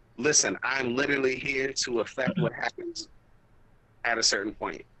 Listen, I'm literally here to affect what happens at a certain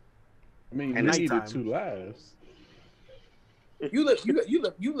point. I mean, And you nighttime. needed 2 lives.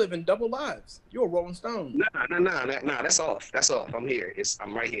 You live in double lives. You're a Rolling Stone. No, that's off. That's off. I'm here.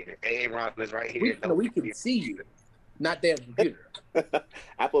 I'm right here. Ron is right here. We can see you, not their computer.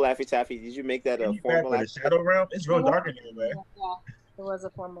 Apple Laffy Taffy, did you make that a formal? The Shadow Realm. It's real dark in here, man. Yeah, it was a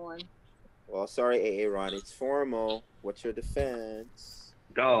formal one. Well, sorry, Ron, it's formal. What's your defense?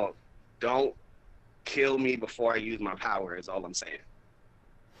 Dog, don't kill me before I use my power. Is all I'm saying.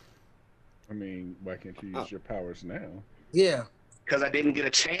 I mean, why can't you use your powers now? Yeah. Because I didn't get a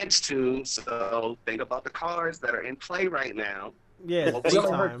chance to. So think about the cards that are in play right now. Yeah, it's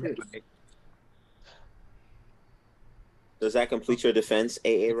daytime. Does that complete your defense,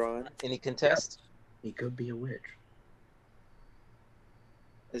 Ron? Any contest? He could be a witch.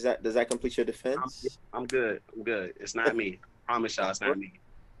 Does that complete your defense? I'm good. I'm good. It's not me. I promise y'all, it's not me.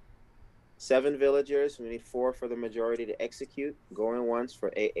 7 villagers. We need 4 for the majority to execute. Going once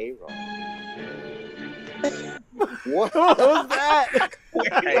for Ron. What was that?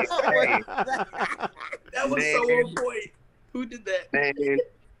 That was so on point. Who did that? Man,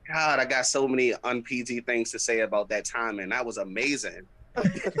 God, I got so many un-PG things to say about that time, and that was amazing.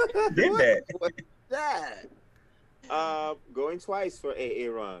 Did that? What's that? Going twice for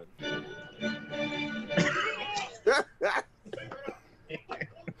Ron.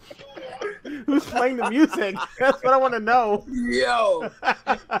 Who's playing the music? That's what I want to know. Yo,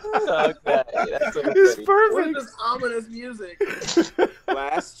 Okay, that's so It's funny. what perfect. is this ominous music?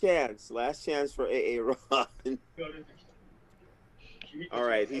 Last chance for Ron. All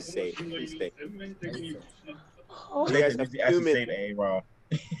right, he's safe. He's safe. Oh, You guys have Actually 2 minutes. saved A-Ron.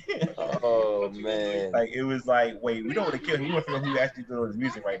 Oh man. Like it was like, wait, we don't want to kill him. We want to figure out who actually doing his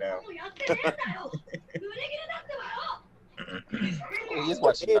music right now. He's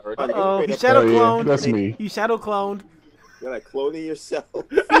watching Naruto. Oh, he shadow cloned. That's me. He shadow cloned. You're like cloning yourself.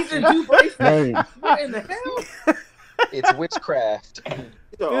 He's in two places. Hey, What in the hell? It's witchcraft.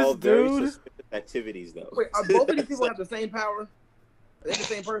 These are all This very dude. suspicious activities, though. Wait, are both of these people have the same power? Are they the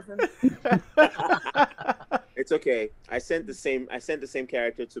same person? It's okay. I sent the same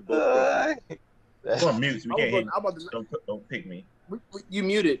character to both. We're on mute, so we can't I'm about to, don't pick me. you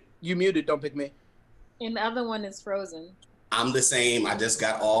muted. You muted. Don't pick me. and the other one is frozen. I'm the same. I just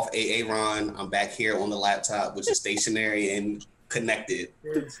got off Ron. I'm back here on the laptop, which is stationary and connected.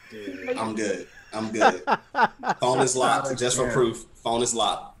 I'm good. I'm good. Phone is locked, just for proof. Phone is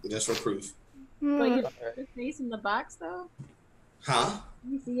locked, just for proof. But you see your face in the box though? Huh?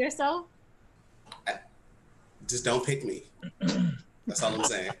 You see yourself? Just don't pick me. That's all I'm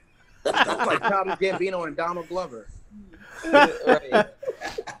saying. It's like Childish Gambino and Donald Glover. Right.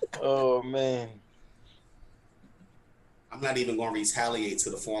 Oh man. I'm not even going to retaliate to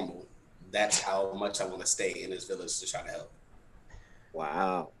the formal. That's how much I want to stay in this village to try to help.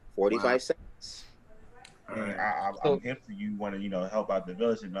 Wow, 45 seconds. I'm if you want to, help out the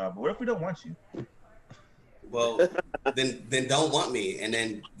village and all, but what if we don't want you? Well, then don't want me, and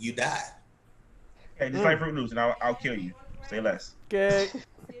then you die. Hey, just like Fruit Loops, and I'll kill you. Say less. Okay.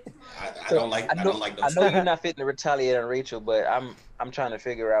 I don't like I know those. you're not fitting to retaliate on Rachel, but I'm trying to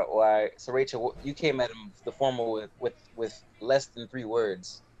figure out why. So Rachel, you came at him the formal with less than 3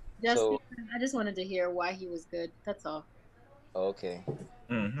 words. Just So I just wanted to hear why he was good. That's all. okay,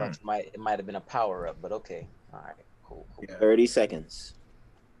 Mm-hmm. thought it might have been a power up, but okay, all right, cool. 30 seconds.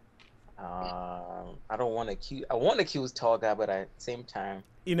 I don't want to accuse. I want to accuse tall guy, but at the same time,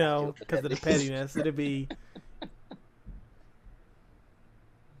 Because of the pettiness, it'd be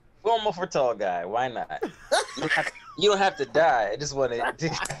formal for tall guy. Why not? You don't have to die. I just want to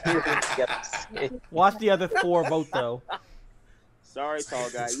watch the other 4 vote though. Sorry, tall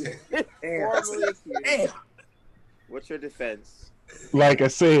guy. Damn. What's your defense? Like I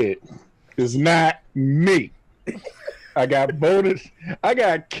said, it's not me. I got voted. I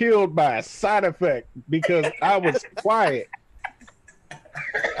got killed by a side effect because I was quiet.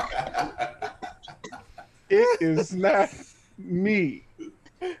 It is not me.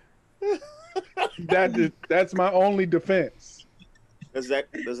 That's my only defense. Does that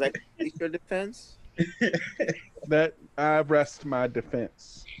complete your defense? That I rest my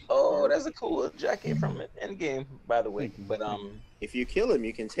defense. Oh, that's a cool jacket from Endgame, by the way. But if you kill him,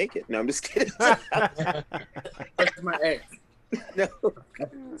 you can take it. No, I'm just kidding. That's my ex. No,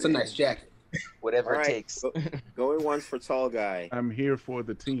 it's a nice jacket. Whatever it takes. Going once for tall guy. I'm here for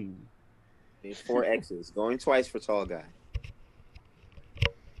the team. These 4 X's. Going twice for tall guy.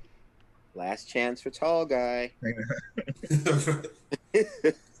 Last chance for tall guy.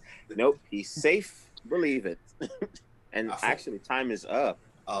 Nope, he's safe. Believe it. And actually, time is up.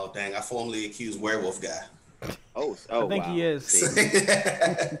 Oh dang! I formally accused Werewolf guy. Oh, I think he is.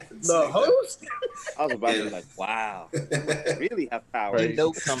 The host? I was about to be like, wow. Really have power. Right. He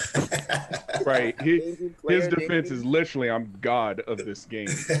knows something. Right. His defense is literally, I'm God of this game.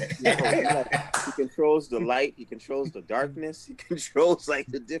 He controls the light. He controls the darkness. He controls like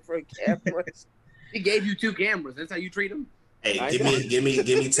the different cameras. He gave you 2 cameras. That's how you treat him? Hey, give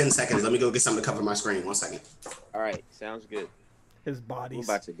me 10 seconds. Let me go get something to cover my screen. 1 second. All right, sounds good. His body. We're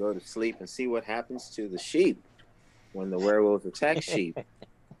about to go to sleep and see what happens to the sheep when the werewolves attack sheep.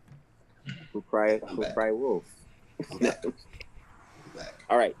 who cry wolf.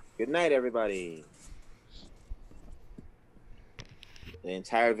 All right. Good night, everybody. The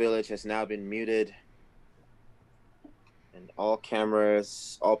entire village has now been muted, and all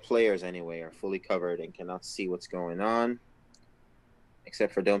cameras, all players anyway, are fully covered and cannot see what's going on.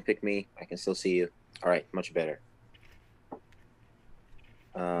 Except for Don't Pick Me, I can still see you. All right, much better.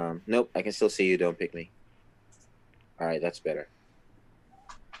 Nope, I can still see you. Don't pick me. All right, that's better.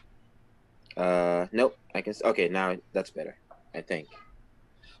 Nope, I can. Okay, now that's better, I think.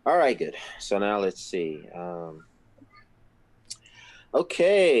 All right, good. So now let's see.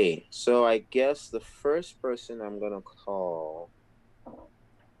 Okay, so I guess the first person I'm gonna call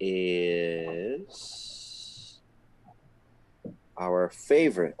is our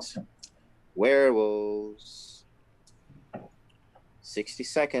favorite werewolves. 60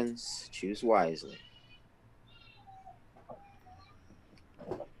 seconds. Choose wisely.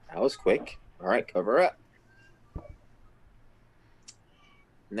 That was quick. All right, cover up.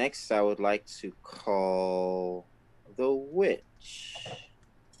 Next, I would like to call the witch.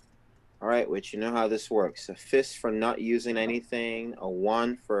 All right, witch, you know how this works. A fist for not using anything, a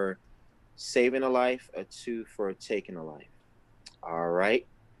 1 for saving a life, a 2 for taking a life. All right.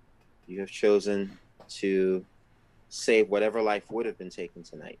 You have chosen to save whatever life would have been taken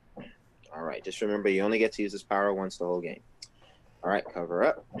tonight. All right, just remember you only get to use this power once the whole game. All right, cover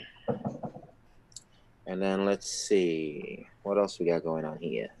up. And then let's see what else we got going on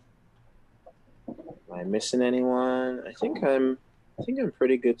here. Am I missing anyone? I think I'm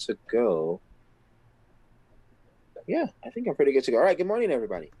pretty good to go. Yeah, I think I'm pretty good to go. All right, good morning,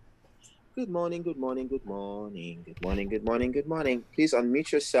 everybody. Good morning, good morning, good morning, good morning, good morning, good morning. Please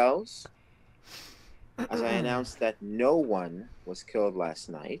unmute yourselves as I announced that no one was killed last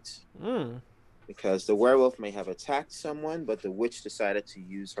night because the werewolf may have attacked someone, but the witch decided to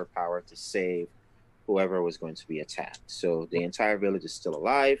use her power to save whoever was going to be attacked. So the entire village is still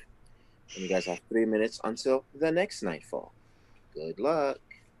alive, and you guys have 3 minutes until the next nightfall. Good luck.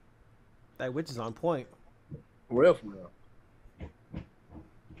 That witch is on point. Real for real.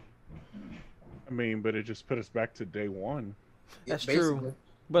 I mean, but it just put us back to day 1. That's true.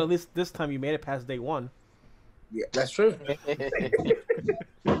 But at least this time you made it past day 1. Yeah, that's true.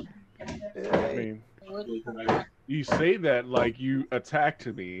 I mean, you say that like you attacked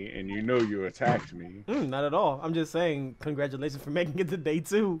me and you know you attacked me. Not at all. I'm just saying congratulations for making it to day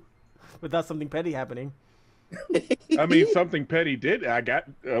 2 without something petty happening. I mean, something petty did. I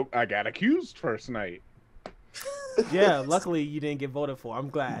got accused first night. Yeah, luckily you didn't get voted for. I'm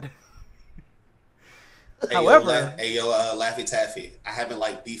glad. Hey, However, Laffy Taffy, I haven't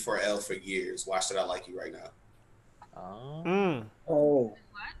liked B4L for years. Why should I like you right now? Oh.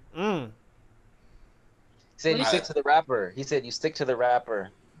 He said you stick to the rapper. He said you stick to the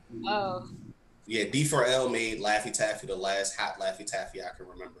rapper. Oh. Yeah, D4L made Laffy Taffy the last hot Laffy Taffy I can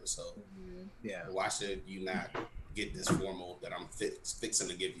remember. So yeah, why should you not get this formal that I'm fixing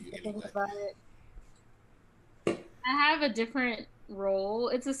to give you anyway? I have a different role.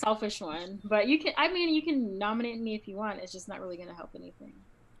 It's a selfish one, but you can nominate me if you want. It's just not really going to help anything.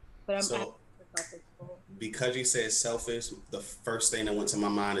 But I'm so, because you said selfish, the first thing that went to my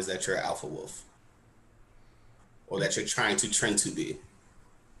mind is that you're an alpha wolf. or that you're trying to trend to be.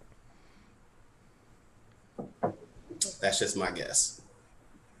 That's just my guess.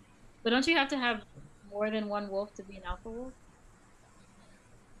 But don't you have to have more than one wolf to be an alpha wolf?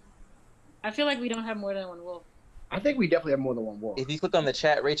 I feel like we don't have more than one wolf. I think we definitely have more than one wolf. If you click on the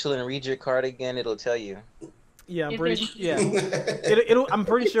chat, Rachel, and read your card again, it'll tell you. Yeah, I'm pretty. Yeah, I'm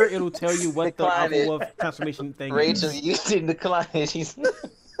pretty sure it'll tell you what the alpha wolf transformation thing Rachel, is. you didn't decline it. She's.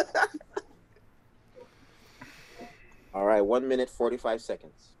 All right, 1 minute 45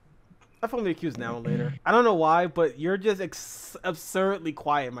 seconds. I found the accused now and later. I don't know why, but you're just absurdly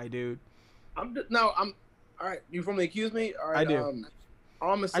quiet, my dude. I'm all right. You formally accuse me? All right. I do.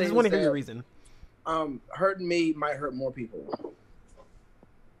 All I'm gonna say I just want to is hear your that, reason. Hurting me might hurt more people.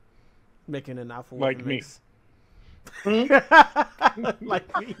 Making an alpha wolf Like me. mix.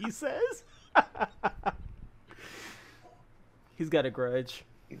 Like me, he says. He's got a grudge.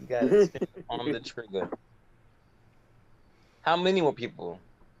 He's got it on the trigger. How many more people?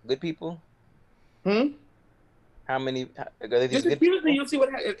 Good people? How many? Are they Just good accuse me. people? You'll see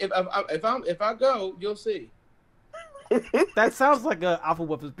what happens. If I go, you'll see. That sounds like a alpha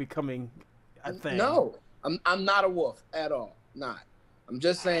wolf is becoming a thing. No, I'm not a wolf at all. Not. I'm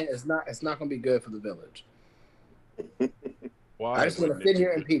just saying it's not gonna be good for the village. Why? I just want to sit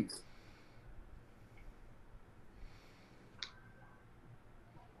here in peace.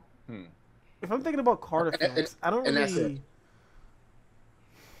 If I'm thinking about card effects, I don't and that's really. it.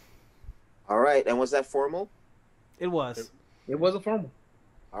 All right, and was that formal? It was. It was a formal.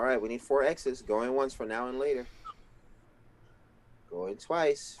 All right, we need 4 X's. Going once for now and later. Going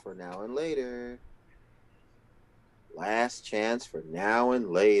twice for now and later. Last chance for now and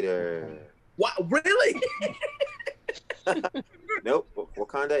later. What? Really? Nope.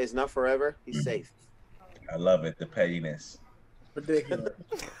 Wakanda is not forever. He's safe. I love it. The pettiness. Ridiculous.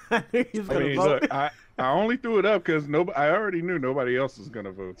 He's I gonna mean, vote. look, I only threw it up because I already knew nobody else was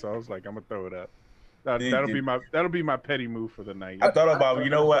gonna vote, so I was like, I'm gonna throw it up. That'll be my petty move for the night. I thought about, you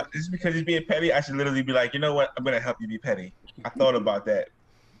know what? Just because he's being petty, I should literally be like, you know what? I'm gonna help you be petty. I thought about that,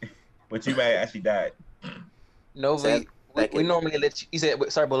 but you might actually died. Nova, we normally let you. You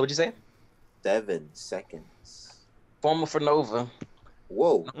said, sorry, Bola, what'd you say? 7 seconds. Formal for Nova.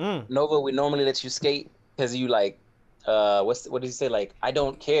 Whoa. Nova, we normally let you skate because you like, what did you say? Like, I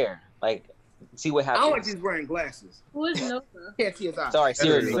don't care. Like, see what I happens. don't like he's wearing glasses. Who is Nova? Can't see his eyes. Sorry,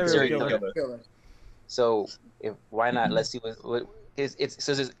 serial killer. killer. So, why not? Let's see what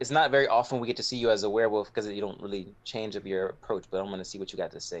it's not very often we get to see you as a werewolf because you don't really change up your approach. But I'm gonna see what you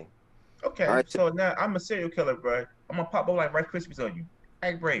got to say. Okay, All right. so now I'm a serial killer, bro. I'm gonna pop up like Rice Krispies on you.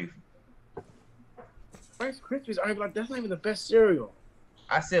 Act brave. Rice Krispies aren't even like, that's not even the best cereal.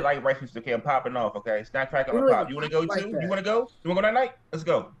 I said like Rice Krispies. Okay, I'm popping off. Okay, snack crack on Really? pop. You wanna go Like too? that. You wanna go? You wanna go that night? Let's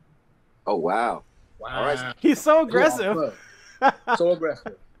go. Oh, wow. Wow. All right. He's so aggressive. So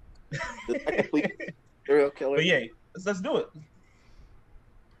aggressive. Serial killer. But yeah, let's do it.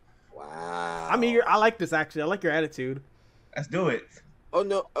 Wow. I'm eager. I like this actually. I like your attitude. Let's do it. Oh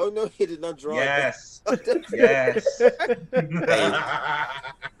no! Oh no! He did not draw. Yes. Yes.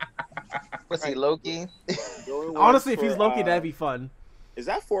 What's he, Loki? Honestly, if he's Loki, that'd be fun. Is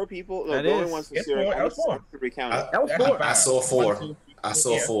that 4 people? No, That going is. once for It's serial. 4. That was 4. Recount it. That was 4. I saw 4. 1, 2, I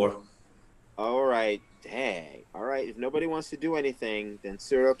saw 4. All right. Dang. All right. If nobody wants to do anything, then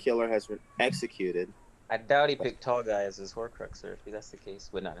serial killer has been executed. I doubt he picked tall guy as his Horcruxer. If that's the case,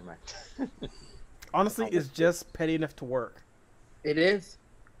 but not in mind. Honestly, it's just petty enough to work. It is.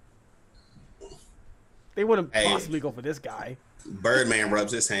 They wouldn't Hey. possibly go for this guy. Birdman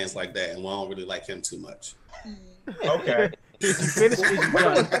rubs his hands like that, and we don't really like him too much. Okay. If you finish it, you're Put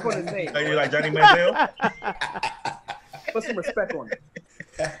some done. respect on his name. So you like Johnny Manziel? Put some respect on it.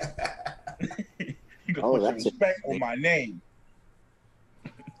 You can Oh, put some that's respect it. on my name.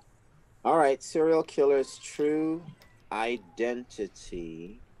 All right. Serial killer's true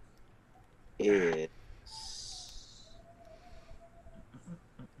identity is.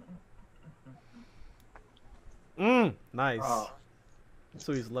 Nice. Oh.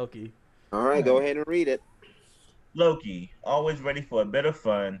 So he's Loki. All right. Go ahead and read it. Loki, always ready for a bit of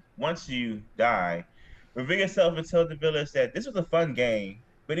fun. Once you die, reveal yourself and tell the village that this was a fun game,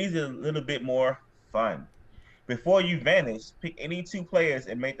 but these are a little bit more fun. Before you vanish, pick any 2 players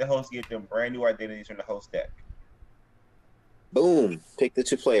and make the host give them brand new identities from the host deck. Boom. Pick the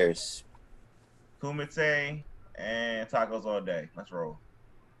 2 players. Kumite and tacos all day. Let's roll.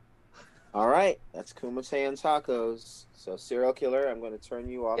 All right. That's Kumite and tacos. So serial killer, I'm going to turn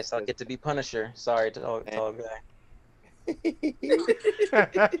you off. Guess I'll get to be Punisher. Sorry, tall guy.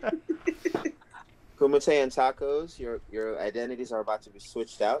 Kumite and tacos, your identities are about to be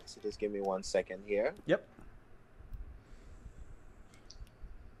switched out. So just give me 1 second here. Yep.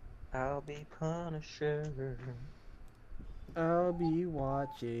 I'll be Punisher. I'll be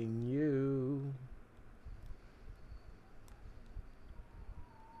watching you.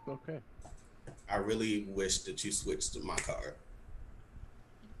 Okay. I really wish that you switched to my card.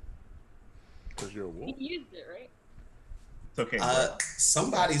 Because you're a wolf. You used it, right? It's okay, bro.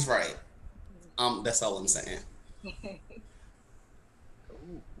 Somebody's right. That's all I'm saying.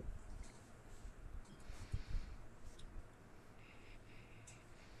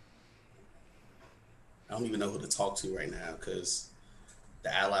 I don't even know who to talk to right now because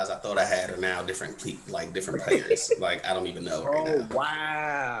the allies I thought I had are now different players. Like I don't even know right now.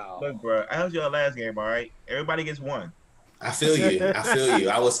 Wow. Look, bro, I was your last game, all right? Everybody gets one. I feel you. I feel you.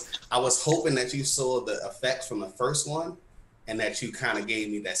 I was hoping that you saw the effects from the first one and that you kind of gave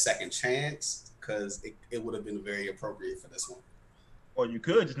me that second chance because it would have been very appropriate for this one. Or you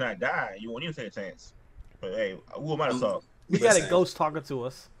could just not die. You won't even take a chance. But hey, who am I to talk? We got a ghost talking to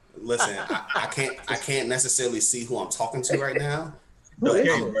us. Listen, I can't necessarily see who I'm talking to right now, but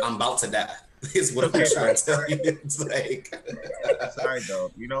Okay, I'm about to die. Is what I'm trying to tell you. It's like sorry,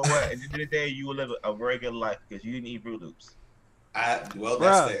 though. You know what? At the end of the day, you will live a very good life because you didn't eat Fruit Loops. That's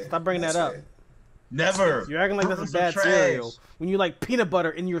fair. Stop bringing That's that up. fair. Never. You're acting like that's a bad cereal. When you like peanut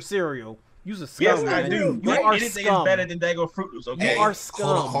butter in your cereal, you's a scum. Yes, man. I do. You are anything scum. is better than Dago Fruit Loops. Okay. You are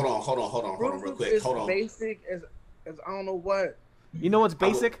scum. Hold on, real quick. Hold on. Basic as I don't know what. You know what's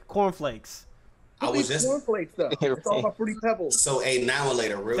basic? Cornflakes. I was just cornflakes stuff. It's all about Fruity Pebbles. So now and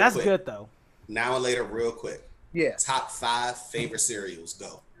later, real That's quick. good though. Now and later, real quick. Yeah. Top 5 favorite cereals.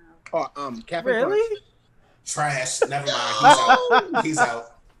 Go. Oh, Cafe Really? Crunch. Trash. Never mind. He's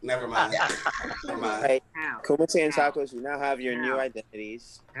out. Never mind. Never mind. Hey, Kumite and Tacos, you now have your new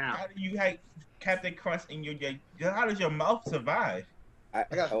identities. How do you have Captain Crunch in your? How does your mouth survive? I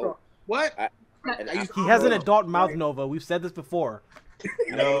got strong. What? He has an adult mouth, Nova. We've said this before.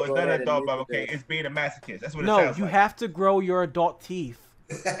 No, it's not an adult mouth. Okay, it's being a masochist. That's what it No, sounds you like. have to grow your adult teeth.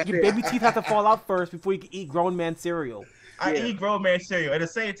 Your baby teeth have to fall out first before you can eat grown man cereal. I eat grown man cereal. At the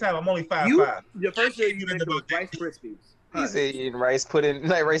same time, I'm only 5'5". The first year you make was Rice Krispies. He's eating rice pudding,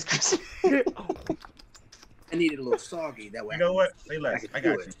 like Rice Krispies. I need it a little soggy. That way. You know what? Say less. I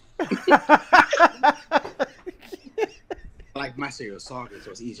got you. I like my cereal soggy,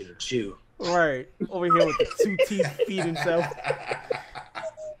 so it's easier to chew. Right. Over here with the 2 teeth feeding himself.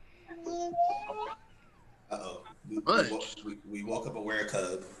 Uh-oh. We woke up a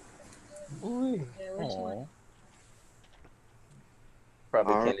werecub.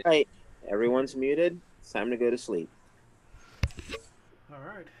 Probably All can't. right. Everyone's muted. It's time to go to sleep. All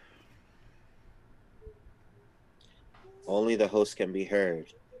right. Only the host can be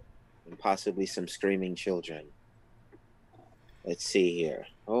heard, and possibly some screaming children. Let's see here.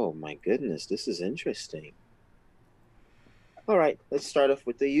 Oh my goodness, this is interesting. All right, let's start off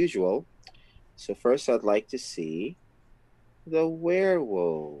with the usual. So first I'd like to see the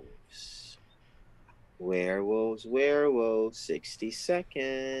werewolves. Werewolves, 60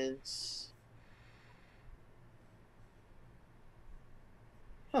 seconds.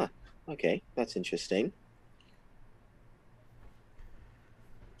 Huh, okay, that's interesting.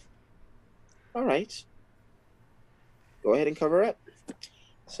 All right. Go ahead and cover up.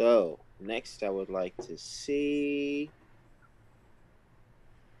 So next I would like to see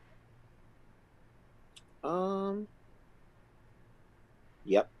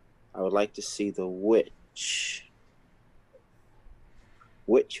yep, I would like to see the witch.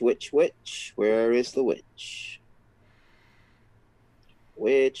 Witch, where is the witch?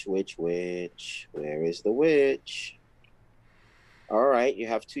 Witch, where is the witch? All right, you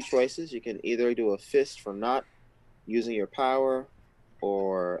have 2 choices. You can either do a fist for not using your power,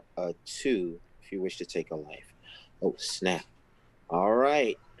 or a 2 if you wish to take a life. Oh, snap. All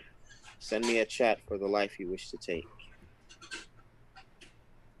right. Send me a chat for the life you wish to take.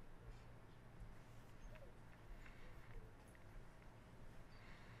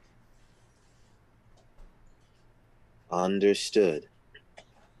 Understood.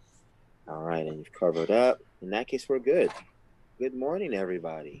 All right, and you've covered up. In that case, we're good. Good morning,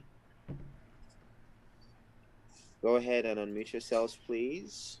 everybody. Go ahead and unmute yourselves,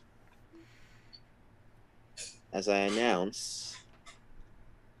 please. As I announce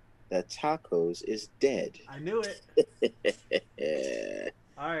that Tacos is dead. I knew it.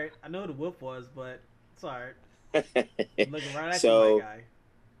 All right, I know who the wolf was, but it's all right. I'm looking right at you, my guy.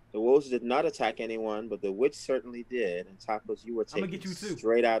 The wolves did not attack anyone, but the witch certainly did. And Tacos, you were taken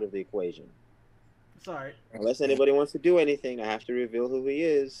straight out of the equation. It's all right. Unless anybody wants to do anything, I have to reveal who he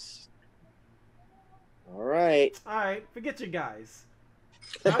is. All right. All right, forget you guys.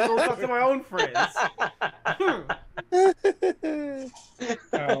 I'll go talk to my own friends.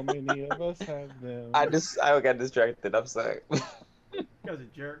 How many of us have them? I got distracted. I'm sorry. You guys are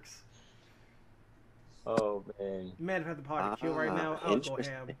jerks. Oh man. Man, if I had the power to kill right now, I would go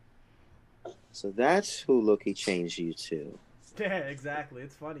ham. So that's who Loki changed you to. Yeah, exactly.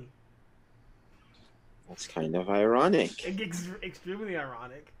 It's funny. That's kind of ironic. It's extremely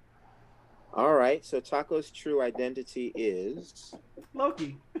ironic. All right, so Taco's true identity is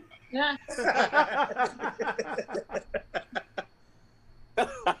Loki. Yeah.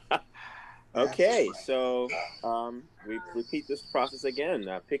 Okay, so we repeat this process again.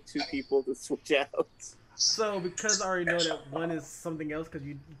 Pick two people to switch out. So because I already know that one is something else because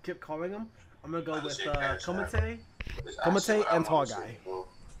you kept calling them, I'm gonna go with Kumite and Tall Guy.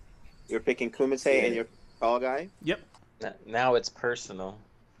 You're picking Kumite and your Tall Guy? Yep. Now it's personal.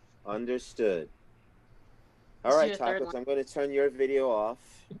 Understood. All right, Tacos, I'm going to turn your video off.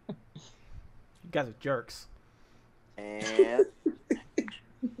 You guys are jerks. And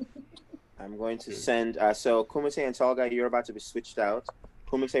I'm going to send. So Kumite and Tall Guy, you're about to be switched out.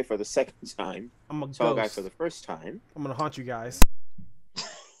 Kumite for the second time. I'm a Tall ghost. Guy for the first time. I'm gonna haunt you guys.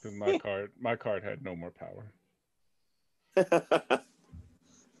 My card had no more power.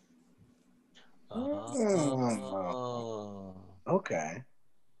 Oh. Okay.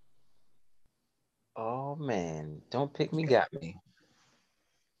 Oh man, don't pick me, got me.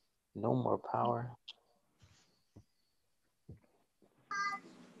 No more power.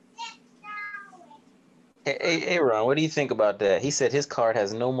 Hey, Ron, what do you think about that? He said his card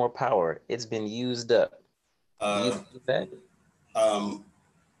has no more power. It's been used up. Do you think that?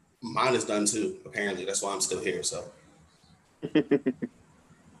 Mine is done too. Apparently, that's why I'm still here. So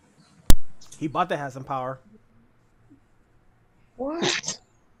He bought to have some power. What?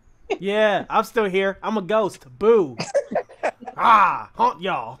 Yeah, I'm still here. I'm a ghost. Boo. Haunt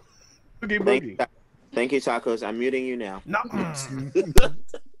y'all. Thank you, Tacos. I'm muting you now. No.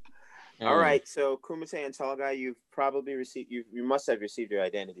 All right, so Kumite and Tall Guy, you've probably received. You must have received your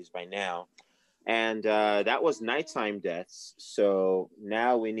identities by now, and that was nighttime deaths. So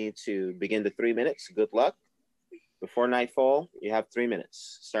now we need to begin the 3 minutes. Good luck. Before nightfall, you have 3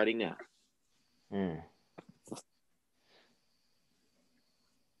 minutes starting now. And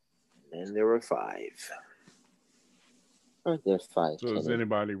there were 5. Oh, there's 5. So is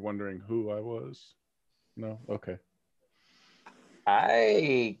anybody wondering who I was? No? Okay.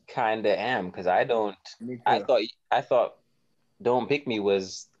 I kind of am because I don't. I thought Don't Pick Me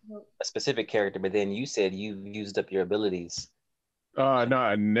was a specific character, but then you said you used up your abilities. No,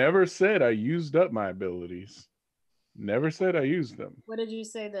 I never said I used up my abilities. Never said I used them. What did you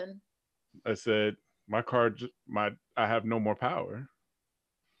say then? I said my card, I have no more power.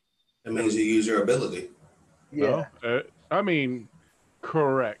 that means you use your ability. Yeah. No? I mean,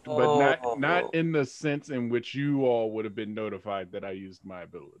 correct, but not in the sense in which you all would have been notified that I used my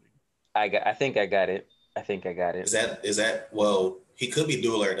ability. I think I got it. Is that well? He could be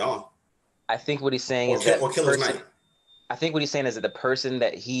Duel or Dawn. I think what he's saying is that Killer's Night. I think what he's saying is that the person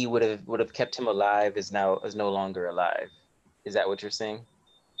that he would have kept him alive is no longer alive. Is that what you're saying?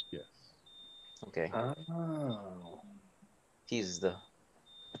 Yes. Okay. Oh. He's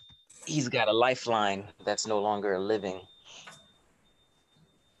got a lifeline that's no longer living.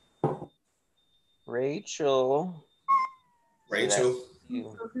 Rachel. I'm so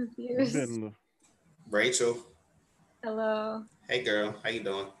confused. Rachel. Hello. Hey girl, how you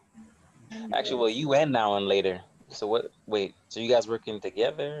doing? Actually, well, you and now and later. So what? Wait, so you guys working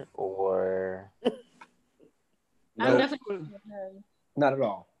together or? I'm definitely not at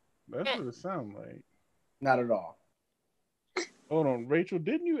all. That's what it sounds like. Not at all. Hold on, Rachel,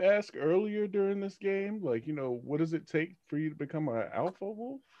 didn't you ask earlier during this game, like, what does it take for you to become an alpha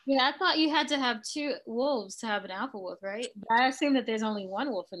wolf? Yeah, I thought you had to have 2 wolves to have an alpha wolf, right? But I assume that there's only 1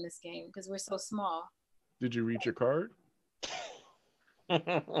 wolf in this game because we're so small. Did you read your card? Why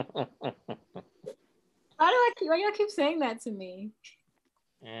y'all keep saying that to me?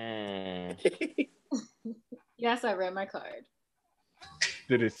 Yes, I read my card.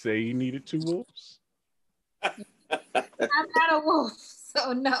 Did it say you needed 2 wolves? I'm not a wolf,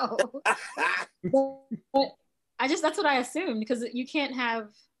 so no. But that's what I assumed because you can't have.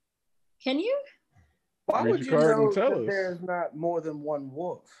 Can you? Why Read would you your card know and tell that us. there's not more than 1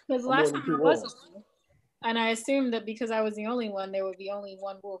 wolf? Because last time I was a wolf, and I assumed that because I was the only one, there would be only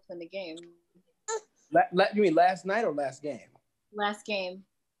 1 wolf in the game. You mean last night or last game? Last game.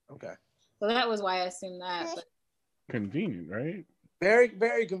 Okay. So that was why I assumed that. But Convenient, right? Very,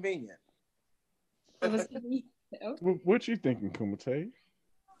 very convenient. it was okay. What you thinking, Kumite?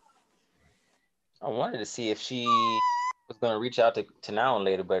 I wanted to see if she was gonna reach out to now and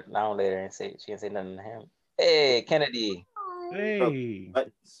later, but now and later she didn't say nothing to him. Hey, Kennedy. Hey.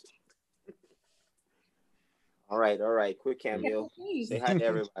 Buttons. All right. Quick cameo. Say hi to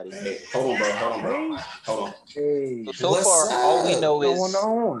everybody. Hey, hold on, bro. Hold on. Hey, So far, all we know is. what's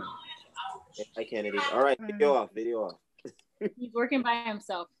going on? Hi, Kennedy. All right, video off. He's working by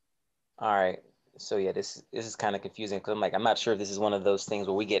himself. All right. So yeah, this is kind of confusing because I'm not sure if this is one of those things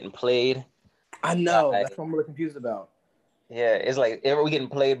where we getting played. I know. That's what I'm really confused about. Yeah, it's like are we getting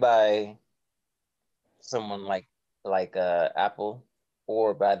played by someone like Apple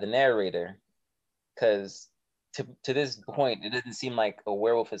or by the narrator? Because to this point, it doesn't seem like a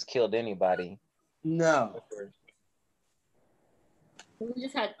werewolf has killed anybody. No. We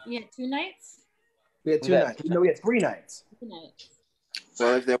had 2 nights. We had 2 nights. No, we had 3 nights. 2 nights.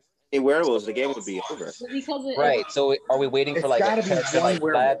 Well, if there were any werewolves, the game would be over. Right. So are we waiting for like a character like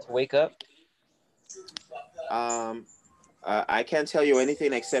Vlad to wake up? I can't tell you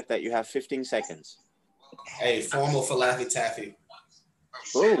anything except that you have 15 seconds. Hey, formal for Laffy Taffy.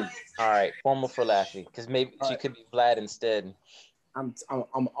 Boom. All right, formal for Laffy, because maybe she could be Vlad instead. I'm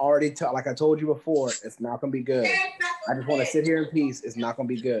already like I told you before, it's not gonna be good. I just want to sit here in peace. It's not gonna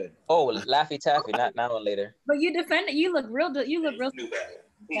be good. Oh, Laffy Taffy, not now or later. But you defend it. You look real.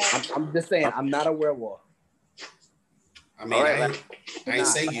 I'm just saying, I'm not a werewolf. I mean, I ain't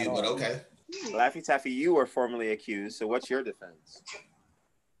say you, but okay. Laffy Taffy, you were formerly accused. So what's your defense?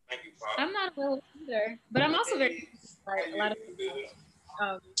 I'm not a werewolf either, but I'm also very a lot of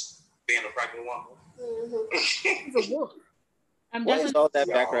being a pregnant woman. He's a wolf. What is all that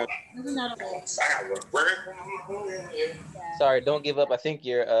background? Sorry, don't give up. I think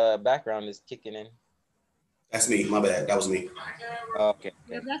your background is kicking in. That's me. My bad. That was me. Okay.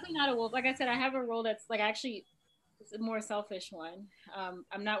 Yeah, definitely not a wolf. Like I said, I have a role that's like actually it's a more selfish one.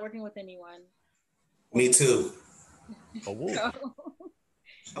 I'm not working with anyone. Me too. A wolf.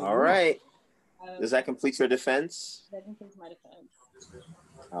 All right. Does that complete your defense? That completes my defense.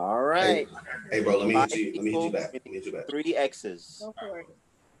 All right. Hey bro, let me hit you back. 3 X's. Go for it.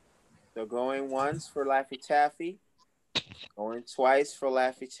 So going once for Laffy Taffy. Going twice for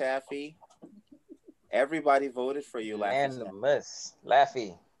Laffy Taffy. Everybody voted for you, Laffy. Unanimous.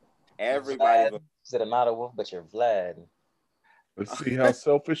 Laffy. Everybody voted. Said I'm not a wolf, but you're Vlad. Let's see how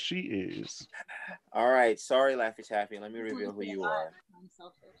selfish she is. All right. Sorry, Laffy Taffy. Let me reveal who you are. I'm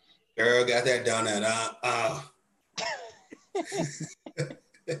selfish. Girl, got that done at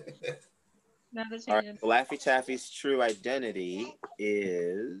All right, Laffy Taffy's true identity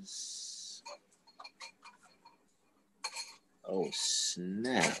is. Oh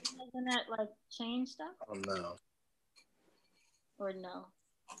snap! Doesn't that like change stuff? Oh no. Or no?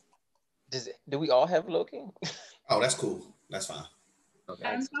 Do we all have Loki? Oh, that's cool. That's fine. Okay.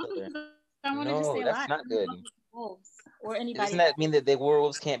 I wanted to stay that's alive. not good. Wolves or anybody. Doesn't that mean that the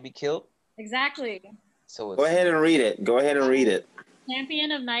werewolves can't be killed? Exactly. So go ahead and read it.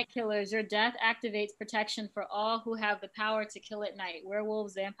 Champion of Night Killers, your death activates protection for all who have the power to kill at night,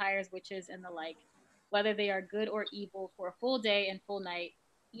 werewolves, vampires, witches, and the like, whether they are good or evil, for a full day and full night.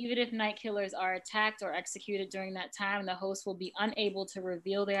 Even if night killers are attacked or executed during that time, the host will be unable to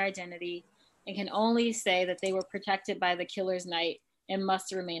reveal their identity and can only say that they were protected by the killer's night and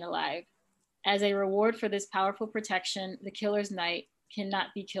must remain alive. As a reward for this powerful protection, the killer's night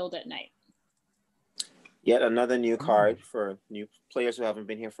cannot be killed at night. Yet another new card for new players who haven't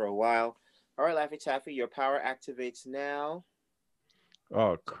been here for a while. All right, Laffy Taffy, your power activates now.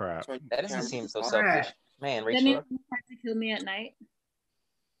 Oh crap! That doesn't seem so selfish, man. Rachel, that means you have to kill me at night.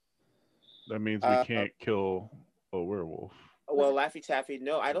 That means we can't kill a werewolf. Well, Laffy Taffy,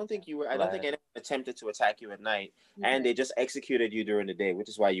 no, I don't think you were. I don't think anyone attempted to attack you at night, and they just executed you during the day, which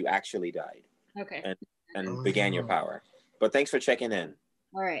is why you actually died. Okay. And began your power. But thanks for checking in.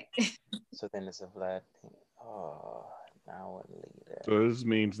 All right. So then it's a Vlad thing. Oh, now a leader. So this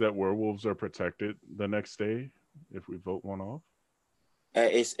means that werewolves are protected the next day if we vote one off?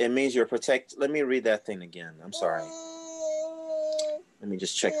 It means you're protected. Let me read that thing again. I'm sorry. Let me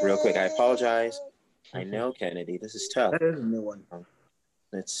just check real quick. I apologize. I know, Kennedy. This is tough. That is a new one.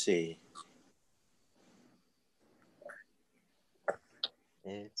 Let's see.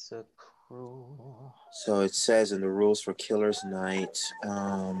 It's a cruel. So it says in the rules for Killer's Night.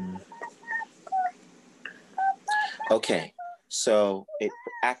 Okay. So it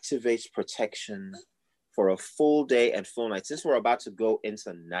activates protection for a full day and full night. Since we're about to go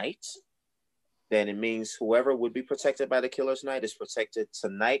into night, then it means whoever would be protected by the Killer's Night is protected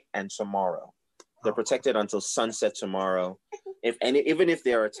tonight and tomorrow. They're protected until sunset tomorrow. Even if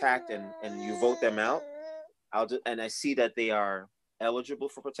they're attacked and you vote them out, and I see that they are eligible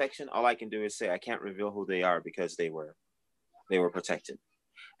for protection, all I can do is say I can't reveal who they are because they were protected.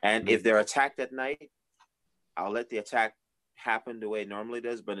 And if they're attacked at night, I'll let the attack happen the way it normally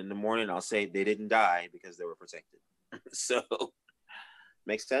does, but in the morning I'll say they didn't die because they were protected. So,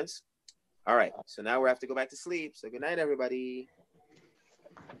 makes sense? All right. So now we have to go back to sleep. So good night, everybody.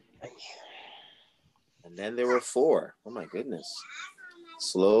 And then there were 4. Oh my goodness.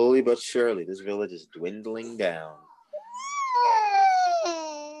 Slowly but surely, this village is dwindling down.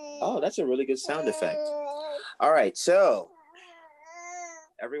 Oh, that's a really good sound effect. All right, so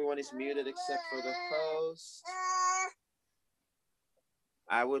everyone is muted except for the host.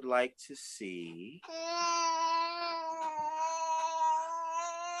 I would like to see...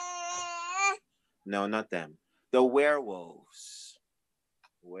 No, not them. The werewolves.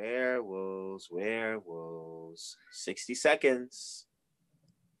 Werewolves. 60 seconds.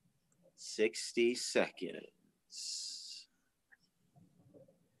 60 seconds.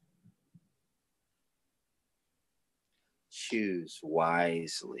 Choose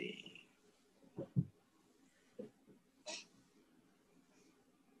wisely.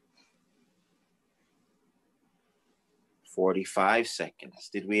 "45 seconds.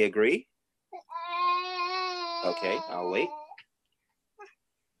 Did we agree? Okay, I'll wait.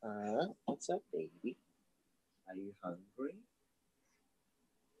 What's up, baby? Are you hungry?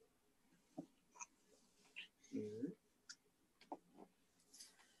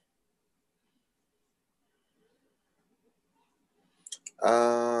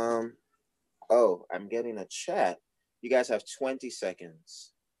 Oh, I'm getting a chat. You guys have 20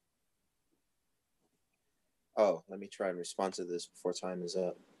 seconds. Oh, let me try and respond to this before time is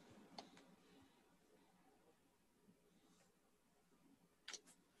up.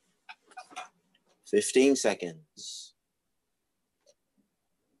 "15 seconds.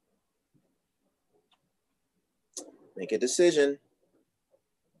 Make a decision.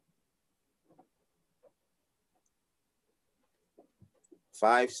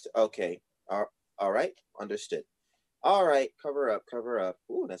 Okay. All right. Understood. All right. Cover up.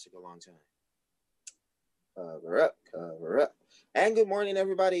 Ooh, that's a good long time. Cover up. And good morning,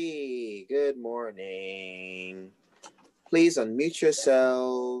 everybody. Good morning. Please unmute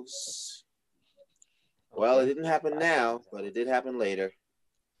yourselves. Well, it didn't happen now, but it did happen later.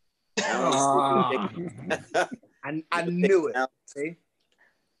 I knew it. See?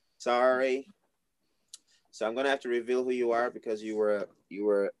 Sorry. So I'm gonna have to reveal who you are because you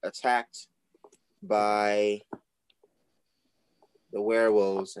were attacked by the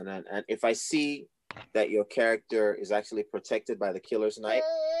werewolves, and if I see that your character is actually protected by the killer's knife,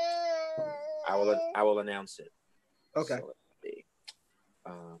 I will announce it. Okay. So let's see.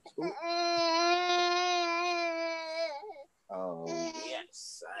 Oh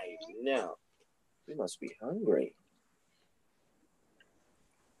yes, I know. You must be hungry.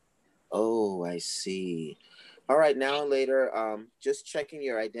 Oh, I see. All right, now and later, just checking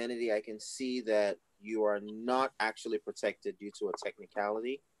your identity, I can see that you are not actually protected due to a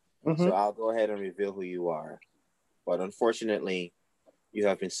technicality. Mm-hmm. So I'll go ahead and reveal who you are. But unfortunately, you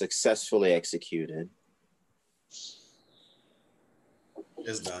have been successfully executed.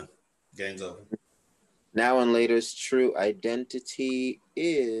 It's done. Game's over. Now and later's true identity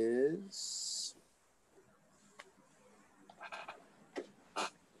is...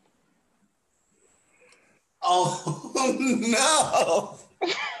 Oh, no.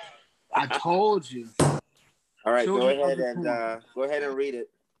 I told you. All right, go ahead and read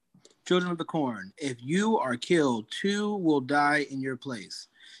it. Children of the Corn. If you are killed, 2 will die in your place.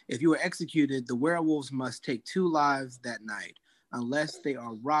 If you are executed, the werewolves must take 2 lives that night, unless they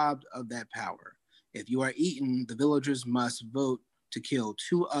are robbed of that power. If you are eaten, the villagers must vote to kill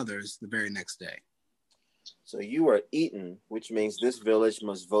 2 others the very next day. So you are eaten, which means this village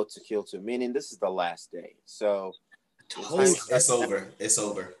must vote to kill 2, meaning this is the last day. So it's over. It's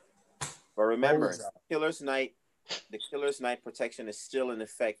over. But remember, the killer's night protection is still in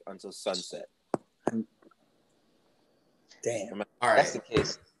effect until sunset. Damn. All right. That's the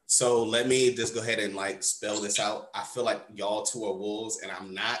case. So let me just go ahead and spell this out. I feel like y'all 2 are wolves and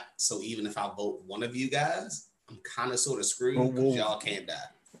I'm not. So even if I vote one of you guys, I'm kind of sort of screwed because y'all can't die.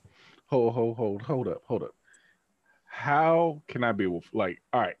 Hold up. How can I be wolf? All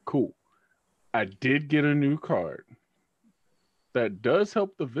right, cool. I did get a new card. That does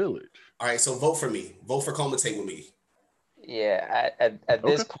help the village. All right, so vote for me. Vote for Komite with me. Yeah, at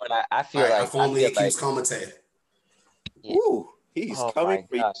this point, I feel right, like... I formally accuse Komite. Yeah. Ooh, he's coming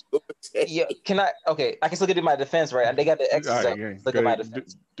for you. Yeah, I can still get in my defense, right? They got the X's up. Look at my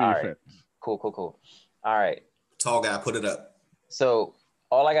defense. All right. Cool. All right. Tall guy, put it up. So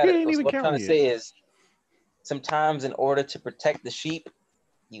all I got to... What I'm trying to say is, sometimes in order to protect the sheep,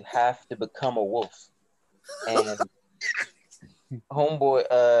 you have to become a wolf. And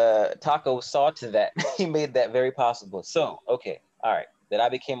homeboy Taco saw to that. He made that very possible. So, okay, all right, that I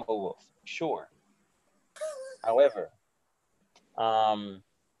became a wolf. Sure. However,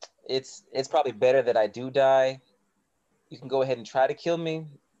 it's probably better that I do die. You can go ahead and try to kill me,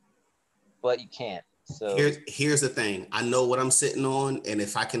 but you can't. So here's the thing. I know what I'm sitting on, and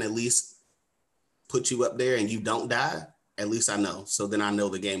if I can at least put you up there and you don't die, at least I know. So then I know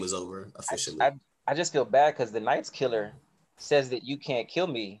the game is over officially. I just feel bad because the Night's Killer says that you can't kill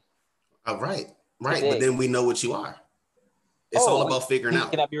me. Right. Today. But then we know what you are. It's all about figuring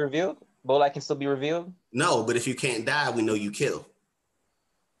out. Can I be revealed? Bolak can still be revealed? No, but if you can't die, we know you kill.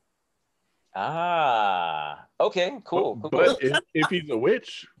 Ah, okay, cool. But if he's a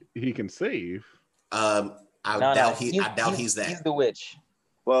witch, he can save. I doubt he's that. He's the witch.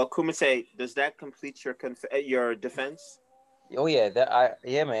 Well, Kumite, does that complete your defense? Oh yeah,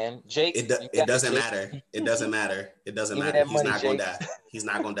 yeah, man. Jake, it doesn't matter. It doesn't matter. It doesn't matter. He's not gonna die. He's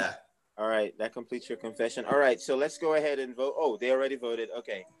not gonna die. All right, that completes your confession. All right, so let's go ahead and vote. Oh, they already voted.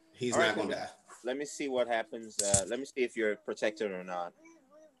 Okay. He's not gonna die. Let me see what happens. Let me see if you're protected or not.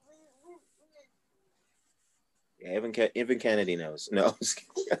 Yeah, even Kennedy knows. No.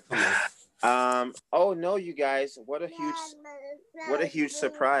 Oh no, you guys! What a huge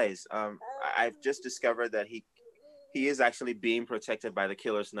surprise! I've just discovered that he is actually being protected by the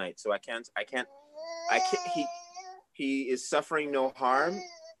Killer's Knight. So I can't. He is suffering no harm,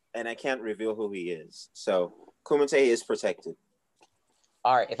 and I can't reveal who he is. So Kumite is protected.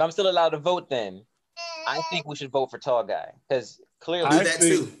 All right, if I'm still allowed to vote, then I think we should vote for Tall Guy because clearly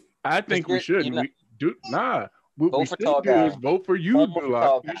I think we should. What vote we for should Tall do Guy. is vote for you,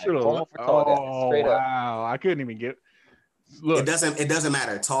 Dulac. You should have. Oh wow! I couldn't even get. Look, it doesn't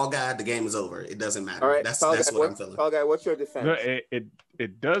matter. Tall Guy, the game is over. It doesn't matter. All right, that's what I'm feeling. Tall Guy, what's your defense? No,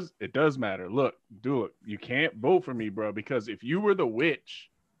 it does matter. Look, Dulac, you can't vote for me, bro, because if you were the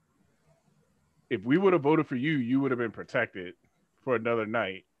witch, if we would have voted for you, you would have been protected for another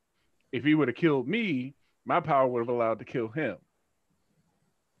night. If he would have killed me, my power would have allowed to kill him.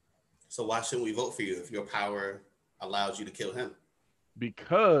 So why shouldn't we vote for you if your power allows you to kill him?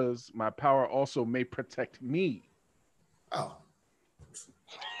 Because my power also may protect me. Oh.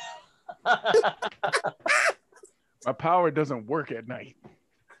 My power doesn't work at night.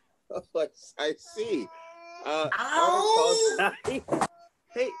 I see.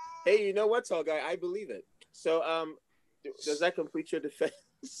 Hey, you know what, Tall Guy? I believe it. So, does that complete your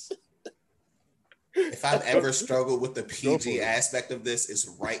defense? If I've ever struggled with the PG aspect of this, it's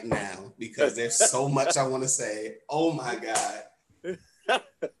right now because there's so much I want to say. Oh my God.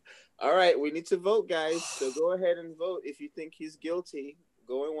 All right, we need to vote, guys. So go ahead and vote if you think he's guilty.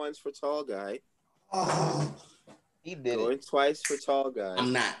 Going once for Tall Guy. Oh, he did Going twice for Tall Guy.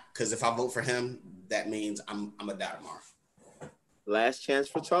 I'm not, because if I vote for him, that means I'm a die tomorrow. Last chance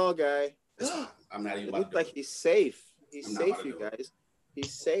for Tall Guy. I'm not even. It looks like he's safe. He's safe, you guys.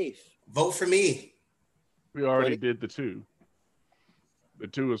 He's safe. Vote for me. We already did the 2. The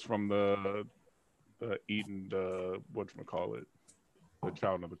 2 is from the eating whatchamacallit, the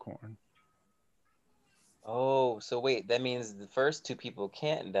Child of the Corn. Oh, so wait, that means the first 2 people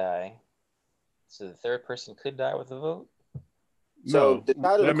can't die. So the third person could die with a vote? No,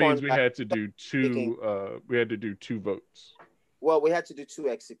 that means we had to do 2 we had to do 2 votes. Well, we had to do 2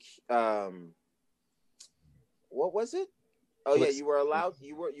 what was it? Oh yeah, you were allowed.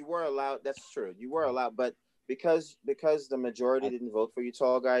 You were allowed. That's true. You were allowed, but because the majority didn't vote for you,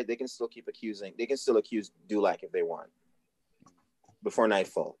 Tall Guy, they can still keep accusing. They can still accuse Dulac if they want before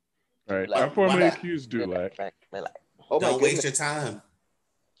nightfall. All right, I formally accuse Dulac. Oh, don't waste your time.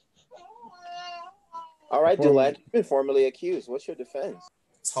 All right, Dulac, you've been formally accused. What's your defense?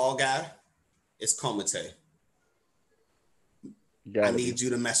 Tall Guy, it's Komite. I need you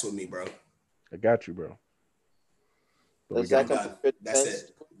to mess with me, bro. I got you, bro. That's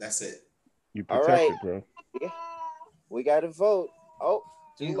it. You protected, bro. Yeah. We got to vote. Oh,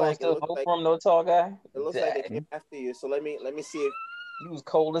 you gonna still vote for him, no Tall Guy? It looks like they came after you. So let me see if he was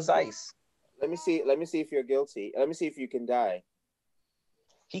cold as ice. Let me see if you're guilty. Let me see if you can die.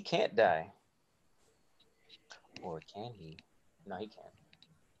 He can't die. Or can he? No, he can't.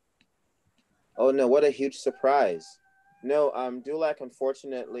 Oh no! What a huge surprise! No, Dulac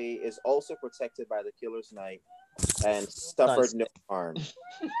unfortunately is also protected by the Killer's Knight and suffered no harm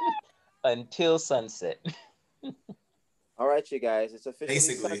until sunset. All right, you guys, it's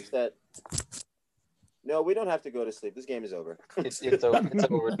officially sunset. No, we don't have to go to sleep. This game is over. It's over. It's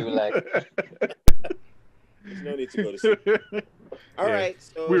over, Dulac. There's no need to go to sleep. All right,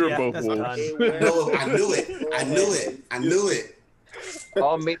 so we were both wolves. No, I knew it.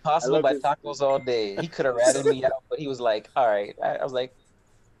 All made possible love by this. Tacos all day. He could have ratted me out, but he was like, "All right." I was like,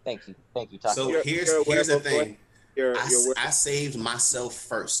 "Thank you, Tacos." So You're here's a the werewolf, thing. You're I saved myself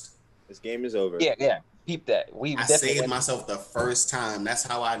first. This game is over. Yeah. Peep that. We I definitely saved went- myself the first time. That's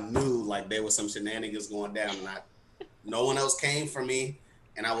how I knew like there was some shenanigans going down. And no one else came for me.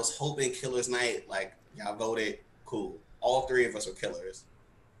 And I was hoping Killer's Night, like y'all voted, cool. All three of us were killers.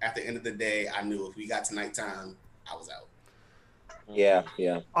 At the end of the day, I knew if we got to nighttime, I was out. Yeah.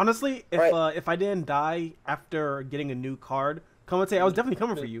 Honestly, if Right. if I didn't die after getting a new card, commentate, I was definitely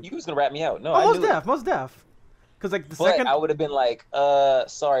coming for you. You was gonna rat me out. No, Oh, I most knew it. most deaf. Because like the But second, I would have been like,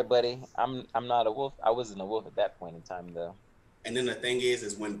 sorry, buddy. I'm not a wolf. I wasn't a wolf at that point in time, though. And then the thing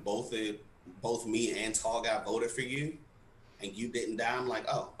is when both me and Tall Guy voted for you, and you didn't die, I'm like,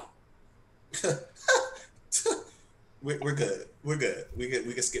 oh, we're good. We're good. We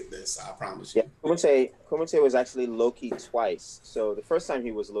can skip this. I promise you. Yeah, Kumite was actually low-keyed twice. So the first time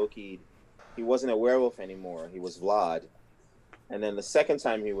he was low-keyed, he wasn't a werewolf anymore. He was Vlad. And then the second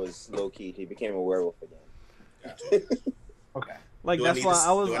time he was low-keyed, he became a werewolf again. Gotcha. Okay. like Do I that's need why to-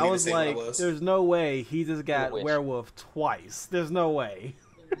 I was do I I need to was say what I like, was? there's no way he just got wish. werewolf twice. There's no way.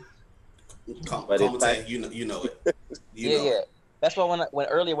 But it's Commentate, you know it. You know Yeah. it. That's why when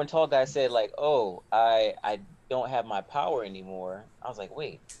earlier when Tall Guy said like, oh, I don't have my power anymore, I was like,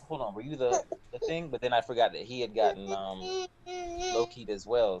 wait, hold on, were you the thing? But then I forgot that he had gotten low-keyed as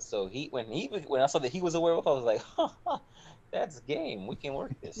well. So when I saw that he was a werewolf, I was like, that's game. We can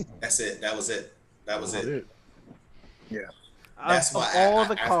work this. That's it. That was it. That was it. That's Of why all I-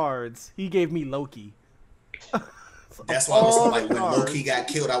 the I- cards, he gave me Loki. That's why I was All like, the when cards. Loki got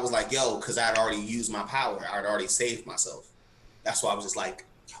killed, I was like, yo, because I'd already used my power. I'd already saved myself. That's why I was just like,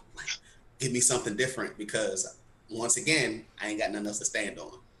 yo, give me something different because once again, I ain't got nothing else to stand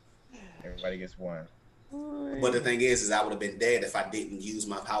on. Everybody gets one. But the thing is I would have been dead if I didn't use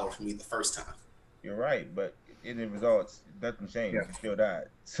my power for me the first time. You're right, but in the results, nothing changed. Yeah. You still died.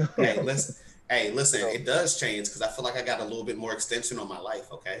 So Hey, listen, it does change because I feel like I got a little bit more extension on my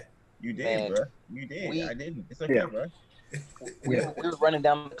life, okay? you did, Man, bro. You did. I didn't. It's okay, Yeah. bro. We were running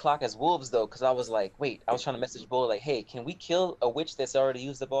down the clock as wolves though, because I was like, wait, I was trying to message Bull like, hey, can we kill a witch that's already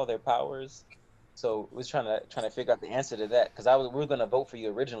used up all their powers? So we was trying to figure out the answer to that because we were gonna vote for you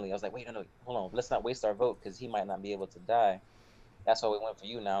originally. I was like, wait, no, hold on, let's not waste our vote because he might not be able to die. That's why we went for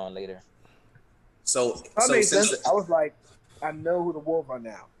you now and later. So That made since sense. I was like, I know who the wolves are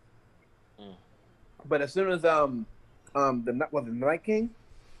now. Mm. But as soon as the Night King,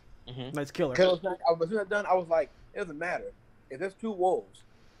 Nice killer. as soon as that's done, I was like, it doesn't matter. If there's two wolves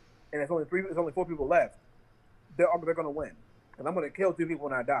and it's only 4 people left, they're gonna win. And I'm gonna kill 2 people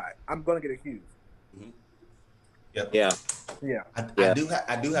when I die. I'm gonna get accused. Yep. Yeah. Yeah.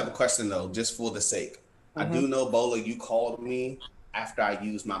 I do have a question though, just for the sake. I do know, Bola, you called me after I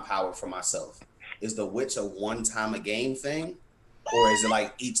used my power for myself. Is the witch a one-time a game thing, or is it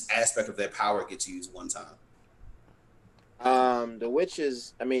like each aspect of their power gets used one time? The witch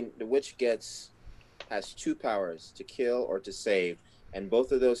has 2 powers, to kill or to save, and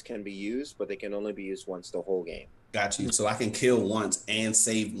both of those can be used, but they can only be used once the whole game. Got you. So I can kill once and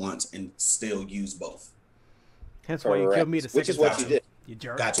save once and still use both. Hence why you killed me the second Which is what time. you did. You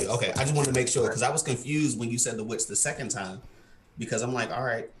jerk. Got you. Okay. I just wanted to make sure because I was confused when you said the witch the second time because I'm like, all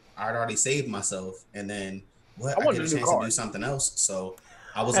right, I'd already saved myself, and then what? I get a chance to do something else. So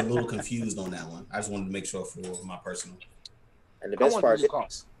I was a little confused on that one. I just wanted to make sure for my personal. And the best part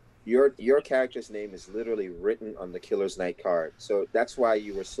is your character's name is literally written on the Killer's Night card. So that's why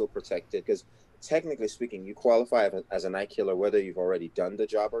you were so protected, because technically speaking, you qualify as a Night Killer whether you've already done the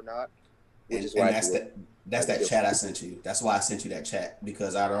job or not. Which is why that's that chat I sent you. That's why I sent you that chat,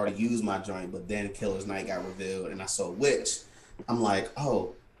 because I'd already used my joint, but then Killer's Night got revealed and I saw Witch. I'm like,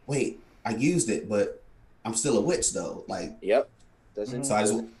 oh, wait, I used it, but I'm still a witch though. Like, yep. Doesn't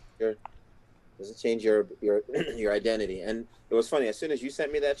change your identity. And it was funny, as soon as you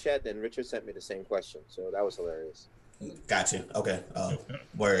sent me that chat, then Richard sent me the same question. So that was hilarious. Gotcha. Okay.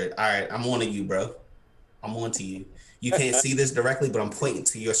 Word. All right. I'm on to you, bro. I'm on to you. You can't see this directly, but I'm pointing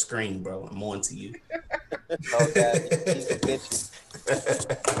to your screen, bro. I'm on to you. Okay, he's a bitch.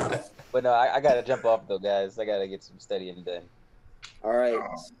 But no, I gotta jump off though, guys. I gotta get some studying done. All right.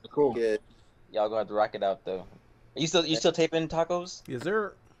 Cool. Good. Y'all gonna have to rock it out though. You still taping tacos? Yes,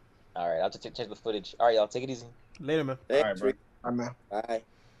 sir. All right, I'll just check the footage. All right, y'all take it easy. Later, man. Thanks, All right, bro. Rick. I'm out. Bye.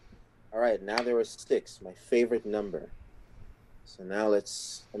 All right, now there was 6, my favorite number. So now let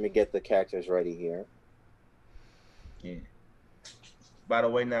me get the characters ready here. Yeah. By the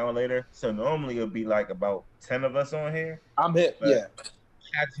way, now or later. So normally it'll be like about 10 of us on here. I'm hit. But- Yeah.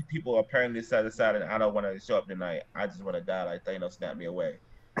 I see people apparently side to side, and I don't want to show up tonight. I just want to die like Thanos snapped me away.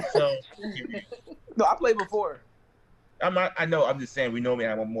 So No, I played before. I'm not. I know. I'm just saying. We normally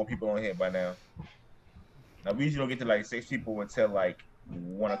have more people on here by now. Now we usually don't get to like 6 people until like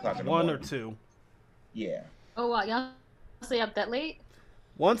 1 o'clock in the morning. 1 or 2. Yeah. Oh wow, y'all stay up that late?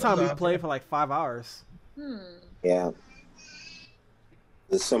 One time we played for like 5 hours. Yeah.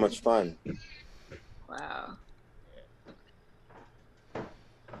 It's so much fun. Wow.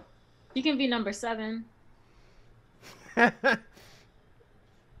 You can be number 7.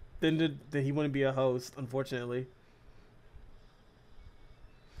 Then he wouldn't be a host, unfortunately.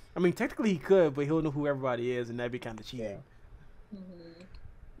 I mean, technically he could, but he'll know who everybody is, and that'd be kind of cheating. Yeah.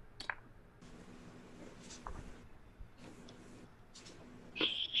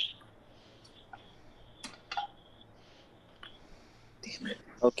 Damn it.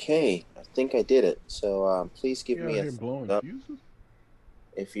 Okay, I think I did it. So please give me a thumbs up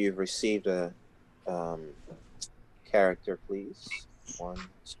if you've received a character, please. 1,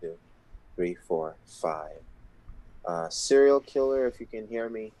 2, 3, 4, 5. Serial killer, if you can hear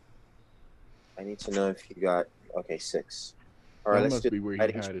me. I need to know if you got 6. All right, that let's must do be where he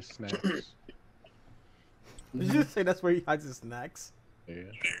had his snacks. Did you just say that's where he hides his snacks? Yeah.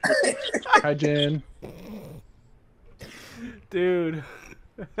 Hi, Jen. Dude,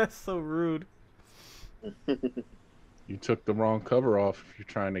 that's so rude. You took the wrong cover off if you're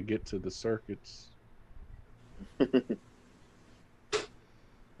trying to get to the circuits. I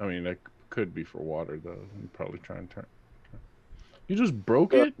mean, that could be for water, though. You probably try and turn. You just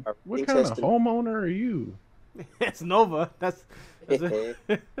broke it? What kind of homeowner are you? It's Nova. That's You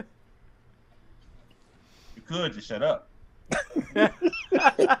could just shut up.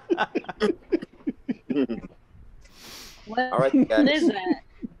 What, All right, what guys. is that?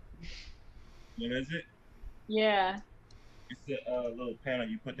 What is it? Yeah. It's a little panel.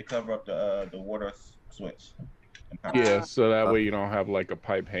 You put the cover up the water switch. Yeah, so that way you don't have like a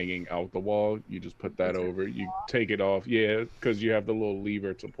pipe hanging out the wall. You just put that over. You take it off. Yeah, because you have the little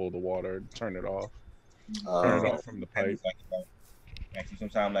lever to pull the water, turn it off. Turn it off from the pipe. Actually,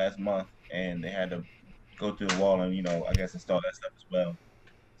 sometime last month, and they had to go through the wall and, I guess install that stuff as well.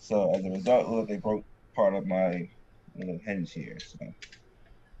 So as a result, they broke part of my little hinge here. So.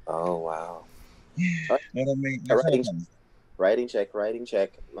 Oh, wow. Writing check.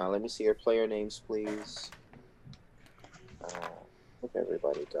 Now, let me see your player names, please. Hope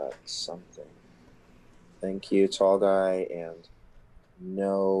everybody got something. Thank you, tall guy, and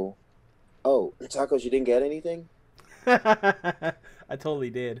no. Oh, Tacos, you didn't get anything? I totally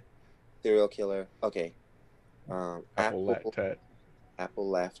did. Serial killer. Okay. Apple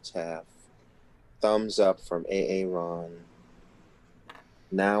left tap. Thumbs up from AA Ron.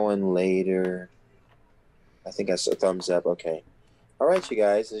 Now and later. I think I saw thumbs up. Okay. All right, you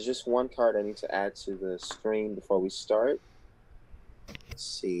guys. There's just one card I need to add to the screen before we start. Let's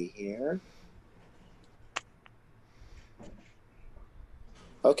see here.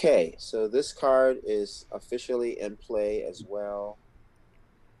 Okay, so this card is officially in play as well.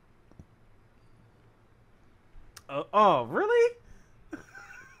 Oh, really?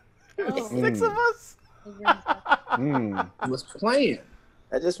 Oh. 6 of us? Was playing.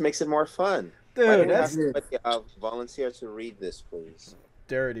 That just makes it more fun. Dude, that's volunteer to read this, please.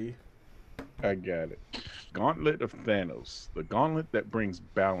 Dirty. I got it. Gauntlet of Thanos. The gauntlet that brings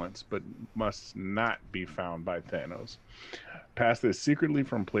balance but must not be found by Thanos. Pass this secretly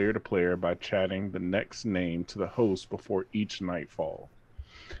from player to player by chatting the next name to the host before each nightfall.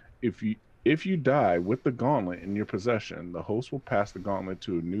 If you die with the gauntlet in your possession, the host will pass the gauntlet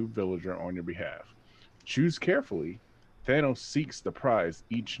to a new villager on your behalf. Choose carefully. Thanos seeks the prize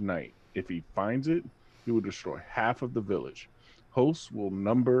each night. If he finds it, he will destroy half of the village. Hosts will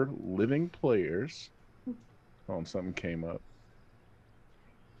number living players. Oh, something came up.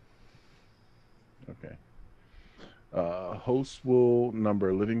 Okay. Hosts will